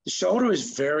function, the shoulder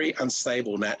is very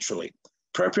unstable naturally.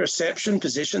 Proprioception,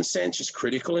 position sense is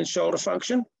critical in shoulder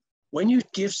function. When you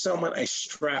give someone a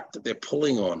strap that they're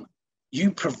pulling on,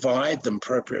 you provide them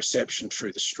proprioception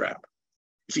through the strap.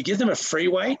 If you give them a free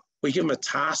weight, or you give them a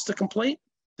task to complete,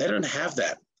 they don't have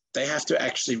that. They have to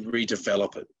actually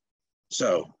redevelop it.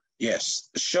 So yes,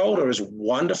 the shoulder is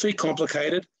wonderfully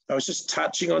complicated. I was just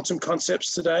touching on some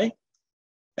concepts today,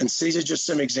 and these are just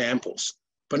some examples.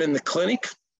 But in the clinic,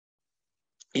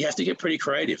 you have to get pretty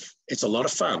creative. It's a lot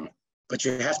of fun, but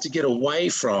you have to get away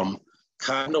from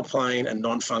cardinal plane and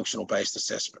non-functional based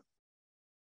assessment.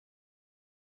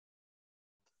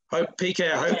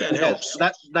 PK, I hope that helps.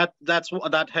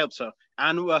 That helps, sir.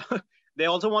 And they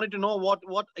also wanted to know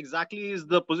what exactly is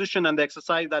the position and the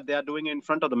exercise that they are doing in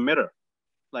front of the mirror.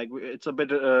 Like it's a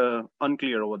bit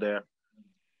unclear over there.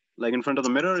 Like in front of the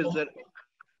mirror, is there?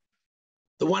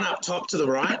 The one up top to the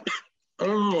right?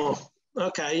 Oh,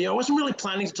 okay. Yeah, I wasn't really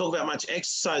planning to talk about much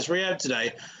exercise rehab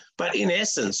today, but in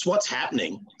essence, what's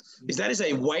happening is that is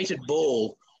a weighted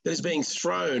ball that is being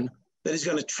thrown that is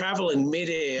going to travel in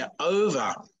midair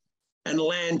over and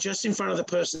land just in front of the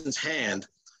person's hand.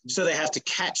 So they have to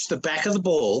catch the back of the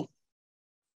ball.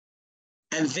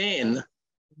 And then,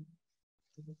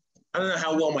 I don't know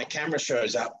how well my camera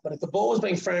shows up, but if the ball was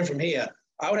being thrown from here,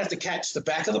 I would have to catch the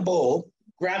back of the ball,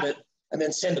 grab it, and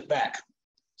then send it back.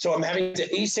 So I'm having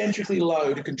to eccentrically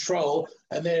load to control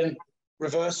and then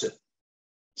reverse it.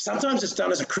 Sometimes it's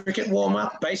done as a cricket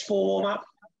warm-up, baseball warm-up.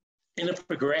 In a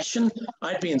progression,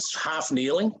 I'd be in half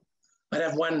kneeling. I'd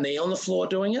have one knee on the floor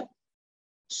doing it.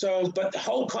 So, but the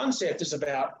whole concept is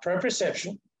about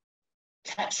proprioception,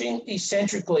 catching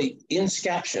eccentrically in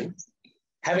scaption,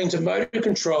 having to motor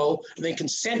control, and then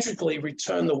concentrically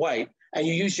return the weight. And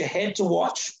you use your head to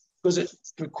watch because it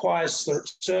requires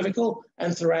cervical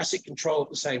and thoracic control at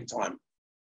the same time.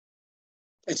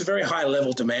 It's a very high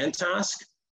level demand task,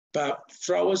 but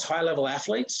throwers, high level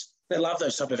athletes, they love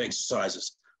those type of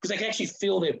exercises because they can actually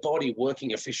feel their body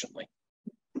working efficiently.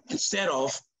 Instead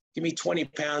of, give me 20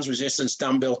 pounds resistance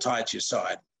dumbbell tied to your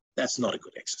side. That's not a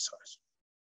good exercise.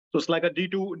 So it's like a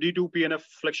D2 PNF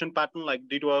flexion pattern, like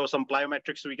D2 or some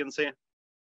plyometrics, we can say.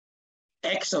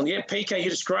 Excellent. Yeah, PK,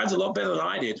 you described it a lot better than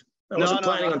I did. I wasn't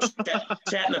planning on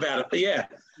chatting about it, but yeah.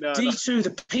 D2,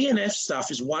 the PNF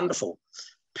stuff is wonderful.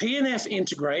 PNF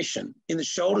integration in the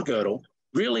shoulder girdle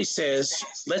really says,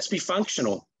 let's be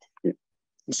functional. And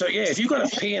so, yeah, if you've got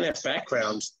a PNF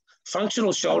background,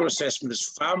 functional shoulder assessment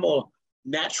is far more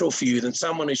natural for you than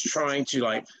someone who's trying to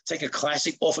like take a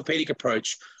classic orthopedic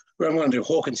approach where I'm going to do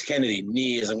Hawkins Kennedy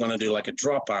knees, I'm going to do like a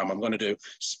drop arm, I'm going to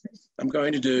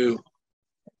do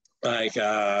like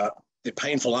the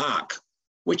painful arc,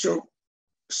 which are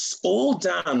all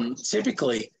done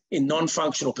typically in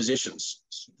non-functional positions,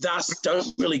 thus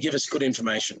don't really give us good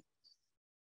information.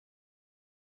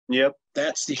 Yep.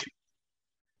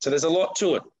 So there's a lot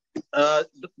to it.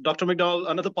 Dr. MacDonald,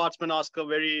 another participant asked a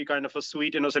very kind of a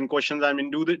sweet, innocent question. I mean,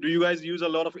 do you guys use a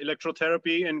lot of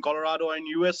electrotherapy in Colorado and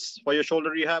US for your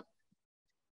shoulder rehab?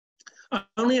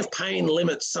 Only if pain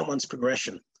limits someone's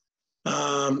progression.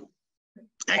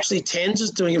 Actually, TENS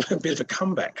is doing a bit of a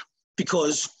comeback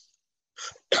because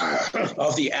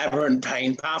of the aberrant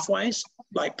pain pathways.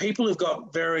 Like people who've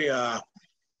got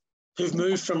who've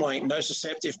moved from like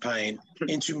nociceptive pain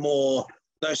into more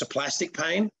nosoplastic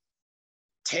pain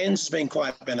tends to be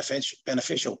quite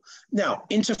beneficial. Now,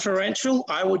 interferential,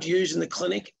 I would use in the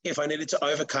clinic if I needed to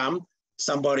overcome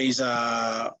somebody's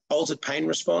altered pain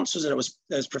responses and it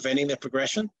was preventing their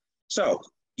progression. So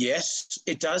yes,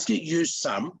 it does get used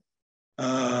some.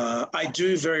 I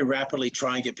do very rapidly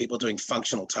try and get people doing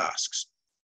functional tasks.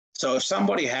 So if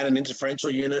somebody had an interferential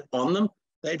unit on them,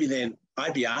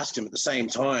 I'd be asking them at the same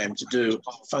time to do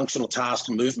functional task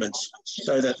and movements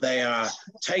so that they are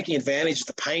taking advantage of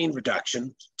the pain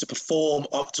reduction to perform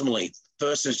optimally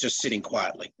versus just sitting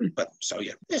quietly. But so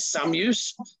yeah, there's some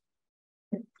use.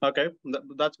 Okay,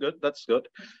 that's good. That's good.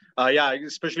 Yeah,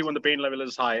 especially when the pain level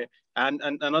is high. And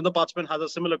another participant has a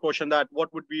similar question that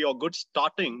what would be a good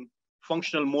starting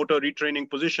functional motor retraining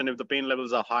position if the pain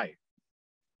levels are high?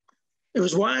 It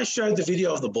was why I showed the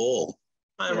video of the ball.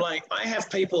 I'm like, I have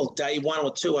people day 1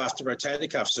 or 2 after rotator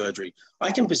cuff surgery.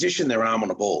 I can position their arm on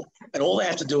a ball and all they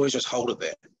have to do is just hold it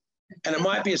there. And it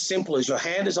might be as simple as your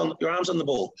arm's on the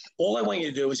ball. All I want you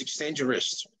to do is extend your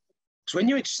wrists. So when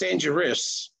you extend your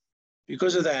wrists,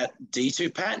 because of that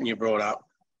D2 pattern you brought up,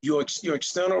 your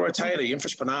external rotator, your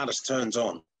infraspinatus turns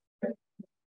on.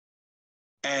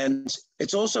 And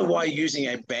it's also why using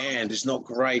a band is not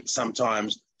great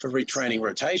sometimes for retraining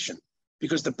rotation,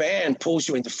 because the band pulls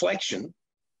you into flexion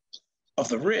of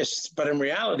the wrist, but in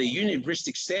reality, you need wrist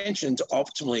extension to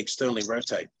optimally externally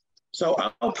rotate. So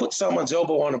I'll put someone's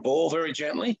elbow on a ball very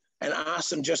gently and ask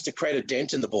them just to create a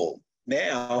dent in the ball.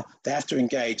 Now they have to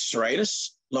engage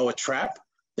serratus, lower trap.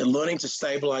 They're learning to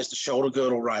stabilize the shoulder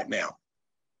girdle right now.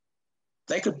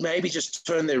 They could maybe just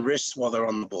turn their wrists while they're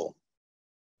on the ball.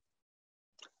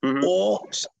 Mm-hmm. Or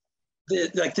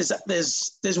like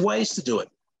there's ways to do it,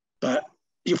 but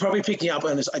you're probably picking up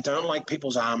on this. I don't like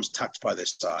people's arms tucked by their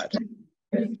side.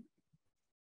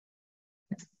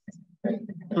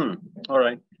 All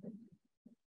right.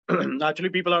 Actually,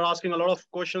 people are asking a lot of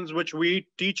questions which we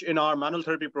teach in our manual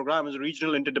therapy program is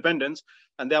regional interdependence,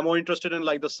 and they are more interested in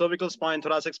like the cervical spine,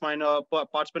 thoracic spine.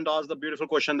 Participant asked the beautiful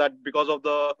question that because of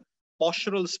the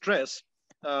postural stress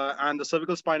and the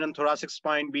cervical spine and thoracic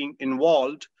spine being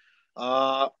involved,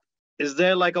 is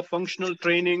there like a functional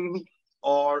training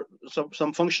or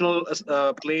some functional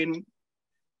plane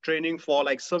training for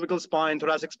like cervical spine,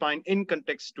 thoracic spine in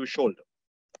context to shoulder?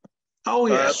 Oh,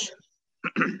 yes.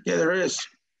 Yeah, there is.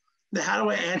 Now, how do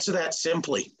I answer that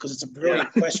simply? Because it's a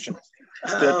brilliant question.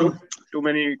 There are too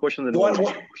many questions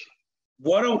involved.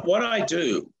 What I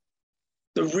do,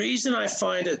 the reason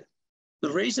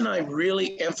I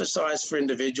really emphasize for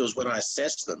individuals when I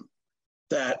assess them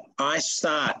that I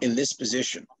start in this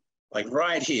position, like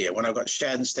right here, when I've got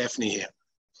Shad and Stephanie here.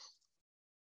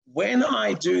 When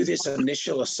I do this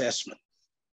initial assessment,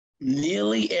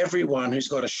 nearly everyone who's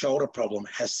got a shoulder problem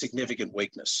has significant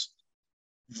weakness.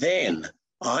 Then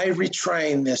I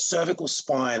retrain their cervical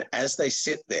spine as they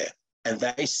sit there and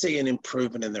they see an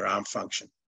improvement in their arm function.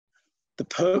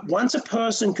 Once a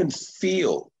person can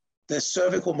feel their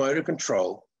cervical motor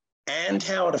control and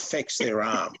how it affects their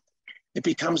arm, it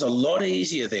becomes a lot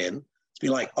easier then to be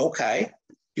like, okay,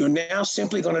 you're now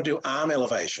simply going to do arm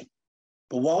elevation.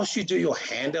 But whilst you do your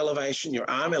hand elevation, your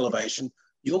arm elevation,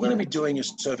 you're going to be doing your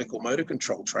cervical motor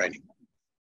control training.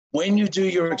 When you do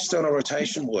your external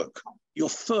rotation work, you're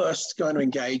first going to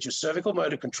engage your cervical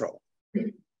motor control.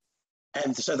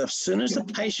 And so as soon as the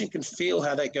patient can feel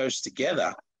how that goes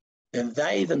together, then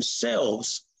they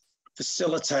themselves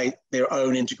facilitate their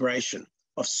own integration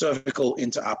of cervical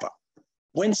into upper.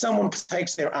 When someone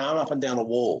takes their arm up and down a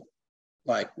wall,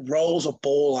 like rolls a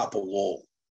ball up a wall,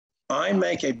 I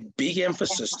make a big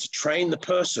emphasis to train the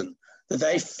person that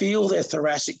they feel their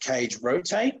thoracic cage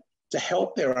rotate to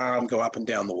help their arm go up and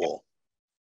down the wall.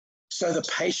 So the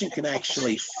patient can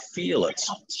actually feel it.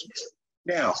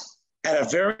 Now, at a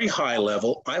very high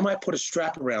level, I might put a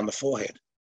strap around the forehead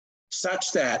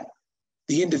such that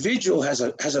the individual has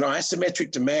an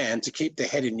isometric demand to keep their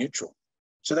head in neutral.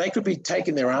 So they could be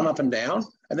taking their arm up and down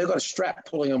and they've got a strap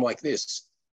pulling them like this.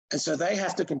 And so they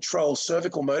have to control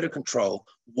cervical motor control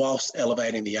whilst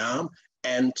elevating the arm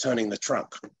and turning the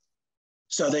trunk.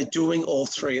 So they're doing all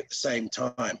three at the same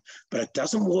time, but it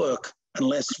doesn't work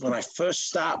unless when I first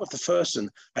start with the person,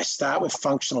 I start with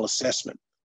functional assessment,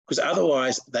 because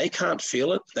otherwise they can't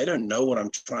feel it. They don't know what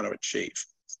I'm trying to achieve.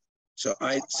 So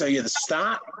the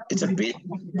start, it's a bit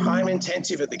time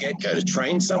intensive at the get-go to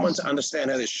train someone to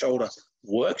understand how their shoulder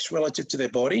works relative to their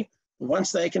body.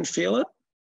 Once they can feel it,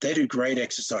 they do great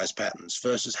exercise patterns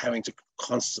versus having to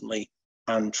constantly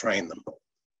untrain them.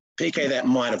 PK, that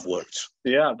might have worked.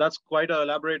 Yeah, that's quite an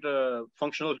elaborate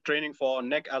functional training for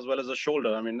neck as well as the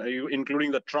shoulder. I mean, are you including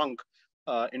the trunk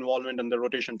involvement in the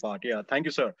rotation part. Yeah, thank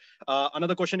you, sir.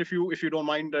 Another question, if you don't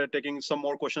mind taking some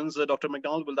more questions, Dr.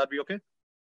 MacDonald, will that be okay?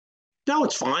 No,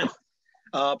 it's fine.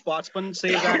 Participant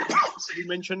says that you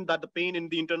mentioned that the pain in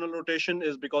the internal rotation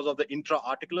is because of the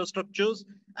intra-articular structures,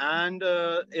 and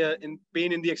in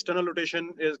pain in the external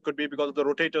rotation could be because of the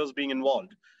rotators being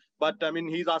involved. But I mean,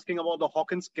 he's asking about the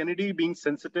Hawkins-Kennedy being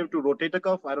sensitive to rotator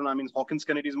cuff. I don't know. I mean,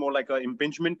 Hawkins-Kennedy is more like an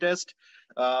impingement test.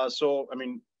 So, I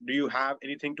mean, do you have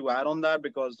anything to add on that?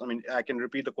 Because, I mean, I can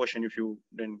repeat the question if you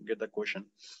didn't get that question.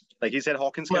 Like he said,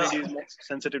 Hawkins-Kennedy is more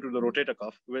sensitive to the rotator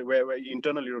cuff, where you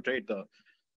internally rotate the.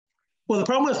 Well, the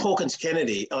problem with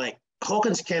Hawkins-Kennedy, now I've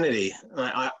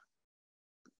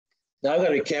got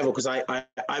to be careful because I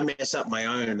mess up my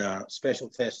own special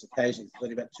tests occasionally. I've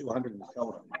got about 200 in the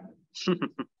shoulder.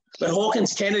 But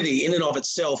Hawkins-Kennedy in and of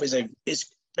itself is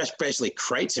basically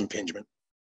creates impingement.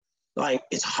 Like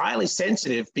it's highly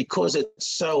sensitive because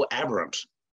it's so aberrant.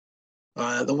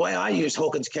 The way I use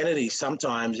Hawkins-Kennedy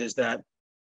sometimes is that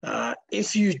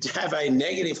if you have a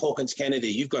negative Hawkins-Kennedy,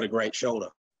 you've got a great shoulder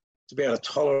to be able to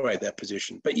tolerate that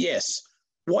position. But yes,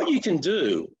 what you can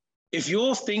do, if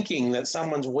you're thinking that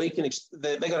someone's weak and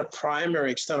they've got a primary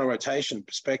external rotation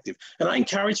perspective, and I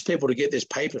encourage people to get this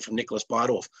paper from Nicholas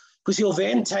Beidorf, because he'll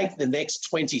then take the next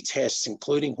 20 tests,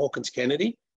 including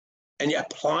Hawkins-Kennedy, and you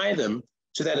apply them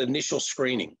to that initial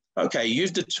screening. Okay,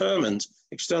 you've determined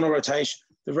external rotation,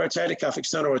 the rotator cuff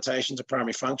external rotation is a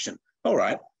primary function. All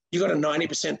right, you've got a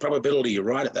 90% probability you're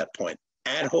right at that point.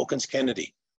 Add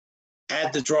Hawkins-Kennedy,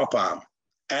 add the drop arm,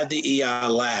 add the ER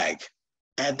lag,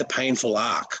 add the painful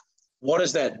arc. What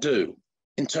does that do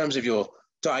in terms of your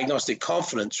diagnostic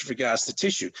confidence with regards to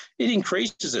tissue? It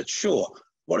increases it, sure.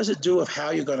 What does it do of how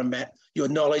you're going to your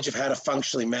knowledge of how to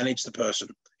functionally manage the person?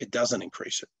 It doesn't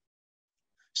increase it.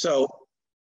 So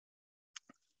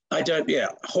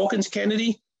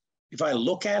Hawkins-Kennedy, if I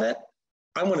look at it,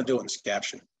 I want to do it in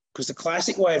scaption because the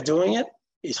classic way of doing it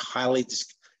is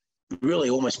really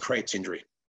almost creates injury.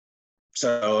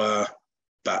 So,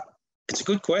 but it's a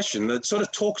good question. It sort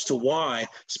of talks to why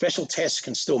special tests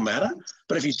can still matter.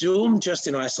 But if you do them just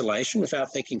in isolation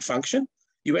without thinking function,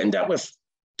 you end up with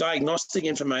diagnostic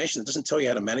information that doesn't tell you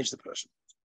how to manage the person.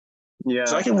 Yeah.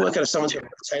 So I can work out if someone's got a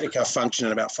rotator cuff function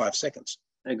in about 5 seconds.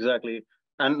 Exactly.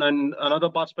 And another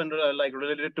participant like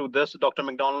related to this, Dr.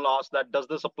 MacDonald asked that, does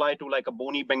this apply to like a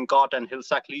bony Benkart and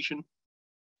Hill-Sachs lesion?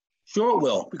 Sure it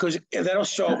will, because that'll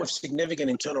show up with significant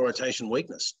internal rotation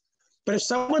weakness. But if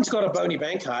someone's got a bony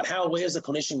Benkart, where's the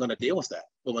clinician going to deal with that?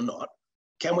 Well, we're not.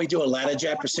 Can we do a ladder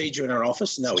jab procedure in our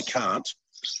office? No, we can't.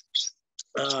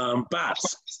 But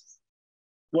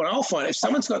what I'll find, if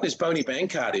someone's got this bony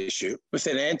Benkart issue with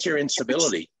that anterior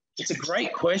instability, it's a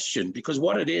great question because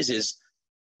what it is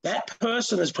that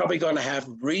person is probably going to have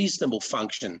reasonable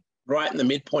function right in the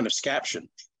midpoint of scaption.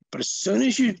 But as soon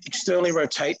as you externally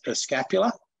rotate the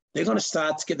scapula, they're going to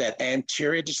start to get that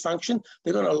anterior dysfunction.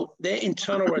 Their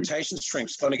internal rotation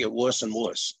strength is going to get worse and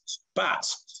worse. But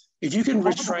if you can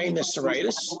retrain the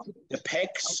serratus, the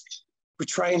pecs,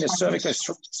 retrain the cervical,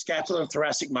 scapular, and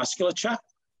thoracic musculature,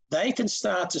 they can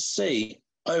start to see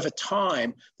over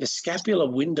time the scapular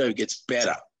window gets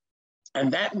better.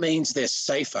 And that means they're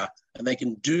safer and they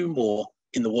can do more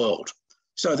in the world.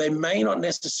 So they may not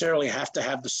necessarily have to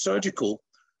have the surgical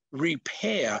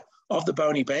repair of the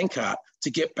bony Benkart to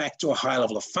get back to a high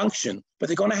level of function, but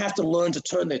they're going to have to learn to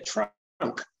turn their trunk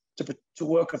to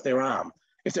work with their arm.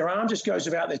 If their arm just goes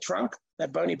without their trunk,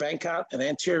 that bony Benkart and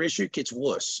anterior issue gets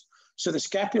worse. So the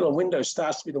scapular window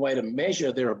starts to be the way to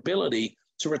measure their ability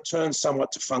to return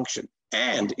somewhat to function.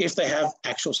 And if they have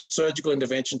actual surgical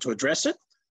intervention to address it,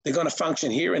 they're going to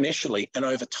function here initially, and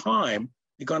over time,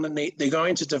 they're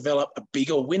going to develop a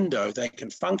bigger window they can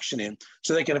function in,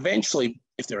 so they can eventually,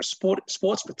 if they're a sports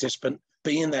participant,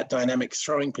 be in that dynamic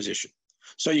throwing position.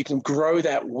 So you can grow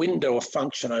that window of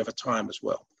function over time as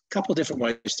well. A couple of different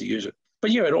ways to use it.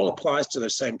 But yeah, it all applies to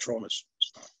those same traumas.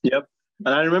 Yep.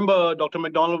 And I remember, Dr.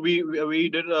 MacDonald, we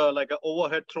did like an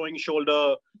overhead throwing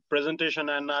shoulder presentation,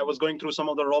 and I was going through some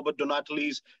of the Robert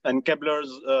Donately's and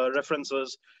Kebler's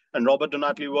references. And Robert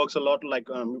Donately works a lot, like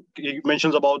he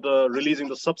mentions about releasing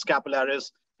the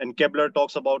subscapularis, and Kebler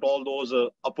talks about all those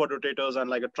upward rotators and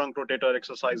like a trunk rotator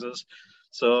exercises.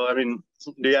 So, I mean,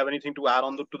 do you have anything to add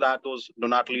on to that, those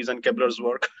Donately's and Kebler's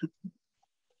work?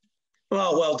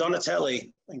 Well,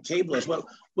 Donatelli and Keebler's,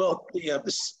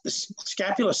 the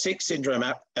scapular 6 syndrome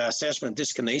assessment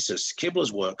dyskinesis,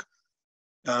 Keebler's work,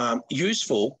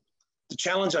 useful. The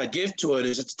challenge I give to it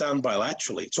is it's done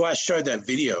bilaterally. So I showed that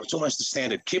video. It's almost a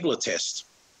standard Keebler test,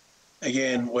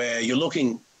 again, where you're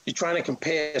trying to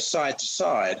compare side to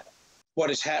side what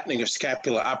is happening of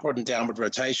scapular upward and downward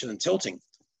rotation and tilting.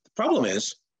 The Problem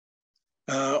is,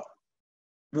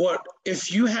 what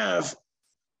if you have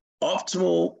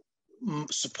optimal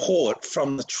support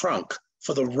from the trunk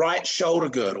for the right shoulder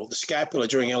girdle, the scapula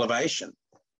during elevation,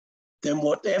 then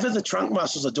whatever the trunk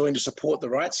muscles are doing to support the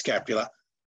right scapula,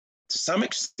 to some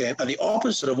extent, are the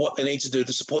opposite of what they need to do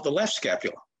to support the left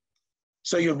scapula.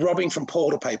 So you're robbing from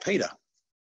Paul to pay Peter.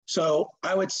 So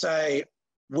I would say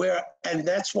and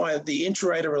that's why the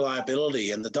intra-rater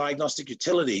reliability and the diagnostic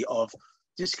utility of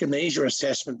dyskinesia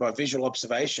assessment by visual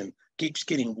observation keeps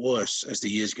getting worse as the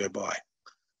years go by.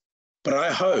 But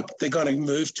I hope they're going to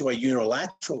move to a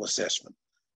unilateral assessment.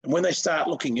 And when they start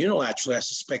looking unilaterally, I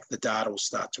suspect the data will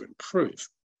start to improve.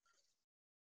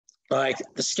 Like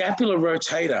the scapular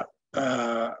rotator,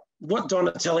 what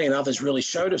Donatelli and others really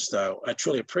showed us, though, I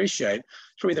truly appreciate,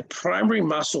 it's really the primary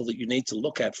muscle that you need to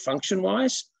look at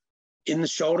function-wise in the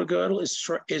shoulder girdle is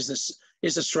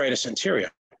the serratus anterior.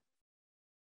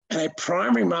 And a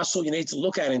primary muscle you need to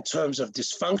look at in terms of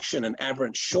dysfunction and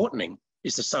aberrant shortening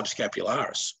is the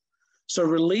subscapularis. So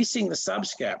releasing the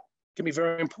subscap can be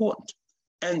very important.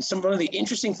 And one of the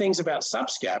interesting things about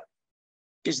subscap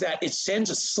is that it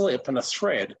sends a slip and a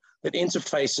thread that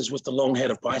interfaces with the long head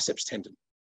of biceps tendon.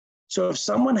 So if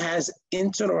someone has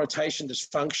internal rotation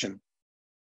dysfunction,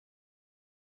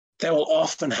 they will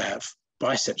often have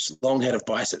long head of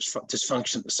biceps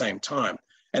dysfunction at the same time.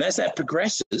 And as that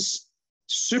progresses,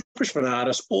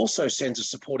 supraspinatus also sends a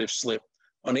supportive slip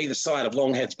on either side of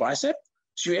long head's bicep.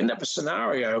 So you end up a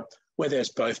scenario where there's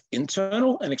both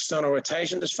internal and external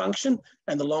rotation dysfunction,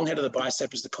 and the long head of the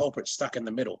bicep is the culprit stuck in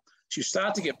the middle. So you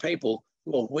start to get people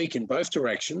who are weak in both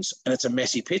directions, and it's a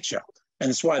messy picture. And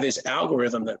it's why this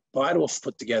algorithm that Beidorf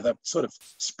put together sort of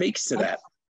speaks to that.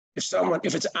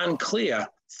 If it's unclear,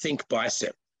 think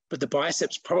bicep. But the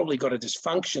bicep's probably got a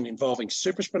dysfunction involving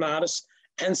supraspinatus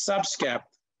and subscap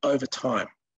over time.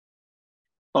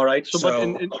 All right. So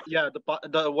but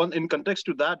the one in context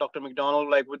to that, Dr. MacDonald,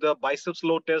 like with the biceps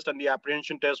load test and the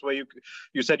apprehension test, where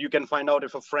you said you can find out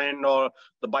if a friend or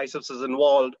the biceps is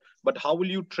involved, but how will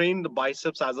you train the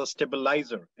biceps as a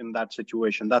stabilizer in that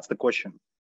situation? That's the question.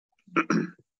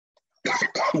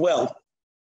 Well,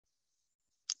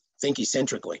 think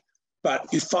eccentrically,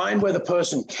 but you find where the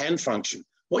person can function.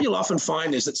 What you'll often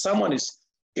find is that someone is,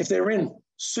 if they're in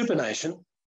supination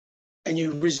and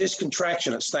you resist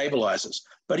contraction, it stabilizes.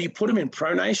 But you put them in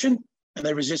pronation and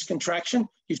they resist contraction,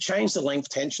 you've changed the length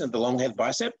tension of the long head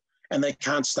bicep and they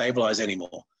can't stabilize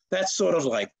anymore. That's sort of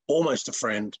like almost a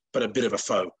friend, but a bit of a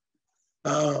foe.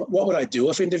 What would I do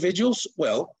with individuals?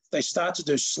 Well, they start to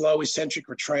do slow eccentric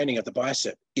retraining of the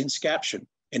bicep in scaption,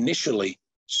 initially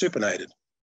supinated.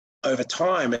 Over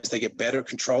time, as they get better at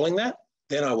controlling that,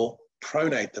 then I will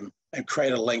pronate them and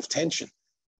create a length tension.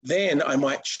 Then I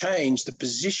might change the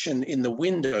position in the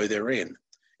window they're in.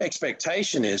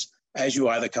 Expectation is as you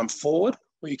either come forward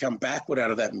or you come backward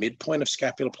out of that midpoint of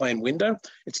scapular plane window,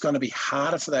 it's going to be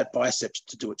harder for that biceps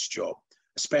to do its job,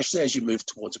 especially as you move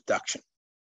towards abduction.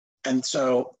 And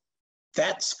so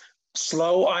that's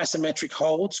slow isometric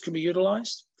holds can be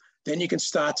utilized. Then you can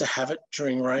start to have it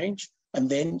during range and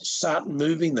then start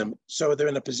moving them so they're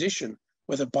in a position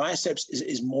where the biceps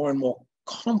is more and more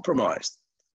compromised.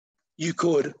 You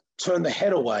could turn the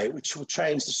head away, which will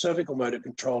change the cervical motor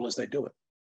control as they do it.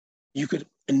 You could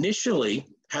initially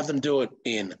have them do it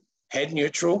in head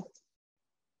neutral,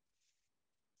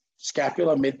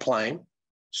 scapular mid-plane,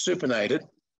 supinated,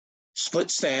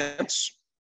 split stance,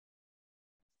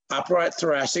 upright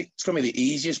thoracic. It's going to be the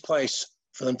easiest place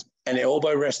for them, and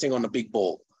elbow resting on the big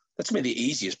ball. That's going to be the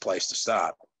easiest place to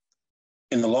start.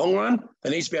 In the long run, they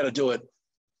need to be able to do it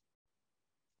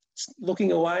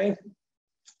looking away,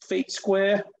 feet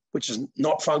square, which is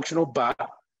not functional, but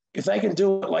if they can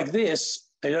do it like this,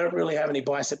 they don't really have any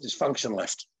bicep dysfunction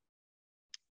left.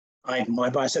 My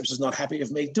biceps is not happy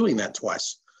with me doing that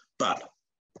twice, but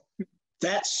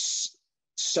that's,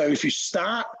 so if you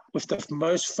start with the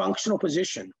most functional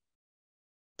position,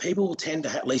 people will tend to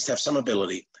at least have some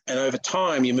ability, and over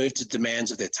time you move to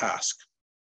demands of their task.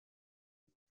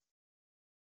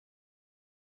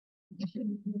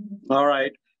 All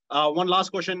right. One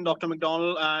last question, Dr.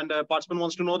 MacDonald, and a participant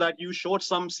wants to know that you showed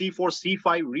some C4,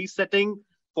 C5 resetting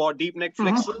for deep neck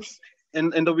flexors in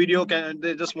the video.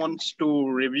 They just wants to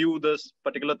review this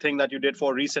particular thing that you did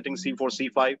for resetting C4,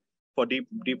 C5 for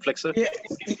deep flexor.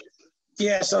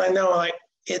 Yeah, so I know, like,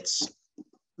 it's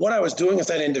what I was doing with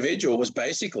that individual was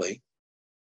basically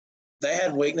they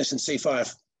had weakness in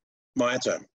C5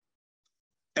 myotome.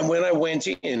 And when I went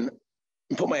in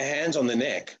and put my hands on the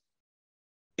neck,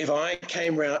 if I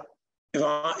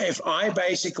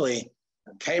basically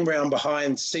came around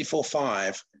behind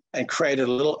C4-5 and created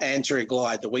a little anterior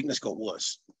glide, the weakness got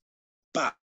worse.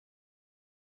 But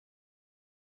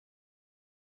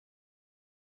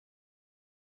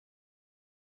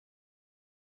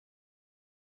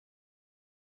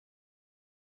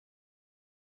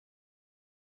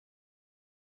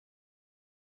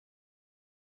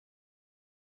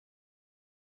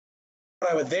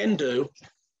what I would then do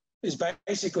is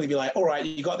basically be like, all right,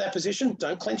 you got that position,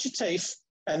 don't clench your teeth,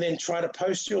 and then try to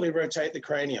posteriorly rotate the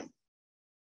cranium.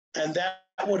 And that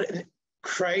would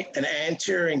create an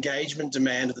anterior engagement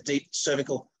demand of the deep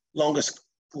cervical longus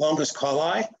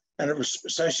colli and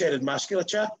associated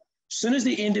musculature. As soon as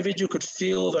the individual could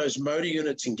feel those motor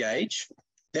units engage,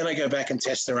 then I go back and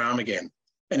test their arm again.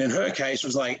 And in her case, it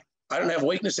was like, I don't have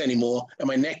weakness anymore and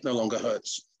my neck no longer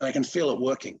hurts and I can feel it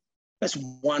working. That's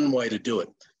one way to do it.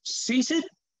 Seated,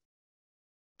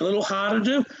 a little harder to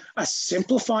do. A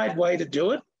simplified way to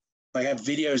do it, I have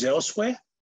videos elsewhere,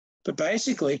 but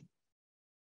basically,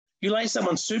 you lay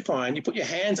someone supine, you put your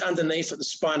hands underneath at the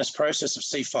spinous process of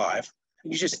C5,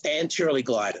 and you just anteriorly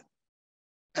glide it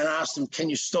and ask them,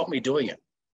 can you stop me doing it?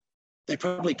 They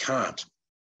probably can't.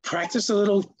 Practice a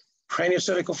little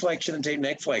craniocervical flexion and deep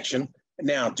neck flexion. And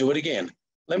now do it again.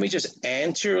 Let me just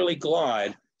anteriorly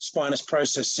glide spinous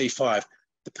process C5.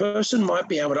 The person might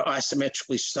be able to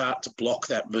isometrically start to block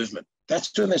that movement.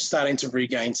 That's when they're starting to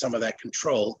regain some of that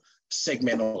control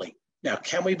segmentally. Now,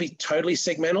 can we be totally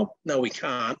segmental? No, we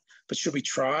can't. But should we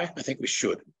try? I think we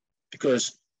should.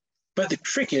 But the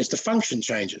trick is the function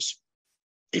changes.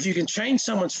 If you can change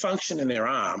someone's function in their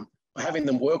arm by having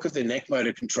them work with their neck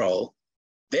motor control,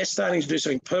 they're starting to do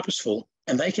something purposeful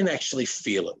and they can actually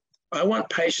feel it. I want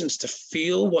patients to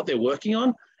feel what they're working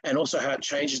on and also how it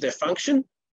changes their function.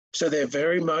 So they're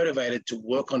very motivated to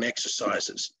work on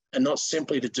exercises and not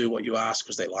simply to do what you ask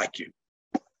because they like you.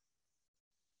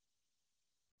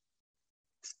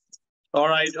 All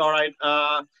right, all right.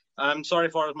 I'm sorry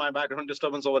for my background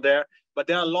disturbance over there, but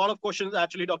there are a lot of questions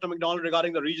actually, Dr. MacDonald,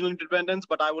 regarding the regional interdependence,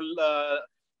 but I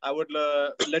would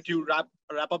let you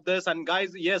wrap up this. And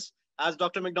guys, yes, as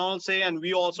Dr. MacDonald say, and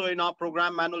we also in our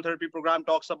program, manual therapy program,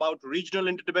 talks about regional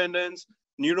interdependence,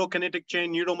 neurokinetic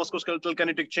chain, neuromusculoskeletal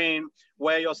kinetic chain,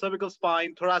 where your cervical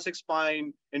spine, thoracic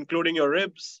spine, including your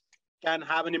ribs, can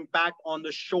have an impact on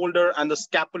the shoulder and the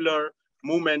scapular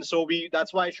movement. So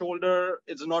that's why shoulder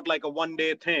is not like a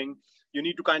one-day thing. You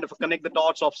need to kind of connect the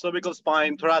dots of cervical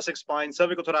spine, thoracic spine,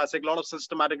 cervical thoracic, a lot of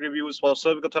systematic reviews for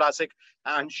cervical thoracic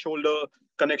and shoulder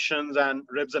connections and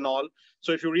ribs and all.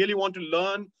 So if you really want to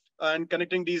learn and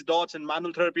connecting these dots in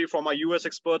manual therapy from our US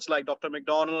experts like Dr.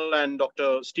 MacDonald and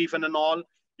Dr. Stephen and all,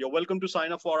 you're welcome to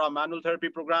sign up for our manual therapy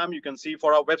program. You can see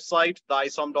for our website, the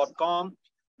ISOMT.com.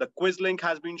 The quiz link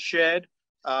has been shared.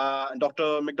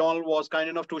 Dr. MacDonald was kind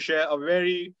enough to share a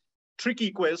very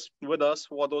tricky quiz with us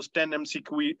for those 10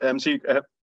 MCQs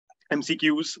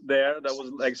there. That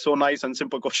was like so nice and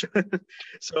simple question.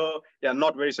 So yeah,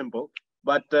 not very simple.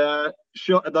 But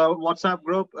sure, the WhatsApp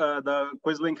group, the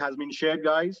quiz link has been shared,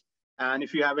 guys. And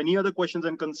if you have any other questions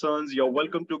and concerns, you're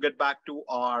welcome to get back to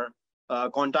our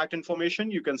contact information.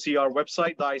 You can see our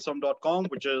website, theisom.com,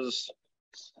 which is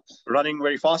running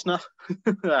very fast now.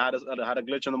 I had a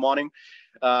glitch in the morning.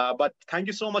 But thank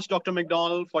you so much, Dr.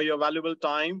 MacDonald, for your valuable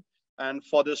time and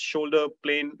for this shoulder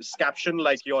plane scaption,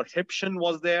 like your hiption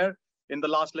was there in the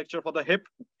last lecture for the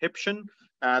hiption,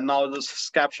 and now this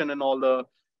scaption and all the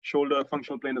shoulder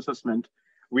functional plane assessment.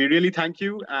 We really thank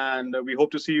you, and we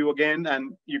hope to see you again.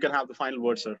 And you can have the final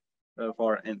word, sir,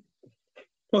 for end.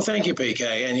 Well, thank you,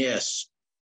 PK. And yes,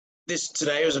 this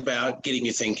today was about getting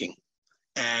you thinking.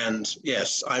 And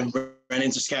yes, I ran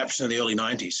into scaption in the early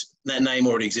 90s. That name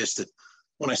already existed.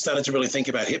 When I started to really think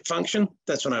about hip function,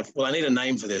 that's when I need a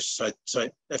name for this. So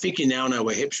I think you now know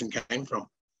where hiption came from.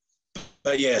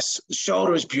 But yes, the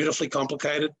shoulder is beautifully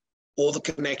complicated, all the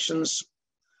connections.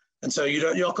 And so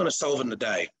you're not going to solve it in a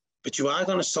day, but you are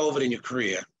going to solve it in your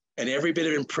career. And every bit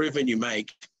of improvement you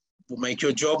make will make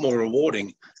your job more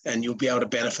rewarding, and you'll be able to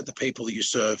benefit the people that you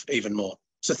serve even more.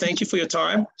 So thank you for your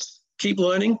time. Keep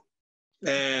learning,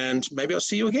 and maybe I'll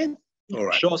see you again. All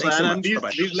right. Sure, sir. So and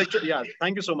these lectures, yeah,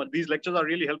 thank you so much. These lectures are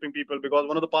really helping people, because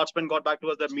one of the participants got back to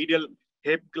us that medial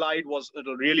hip glide was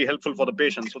really helpful for the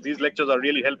patient. So these lectures are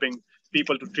really helping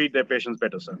people to treat their patients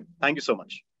better, sir. Thank you so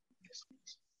much.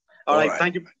 All right.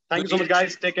 Thank you. Thank you so much,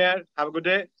 guys. Take care. Have a good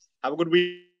day. Have a good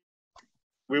week.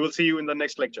 We will see you in the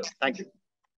next lecture. Thank you.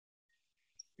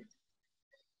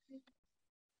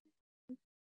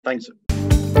 Thanks, sir.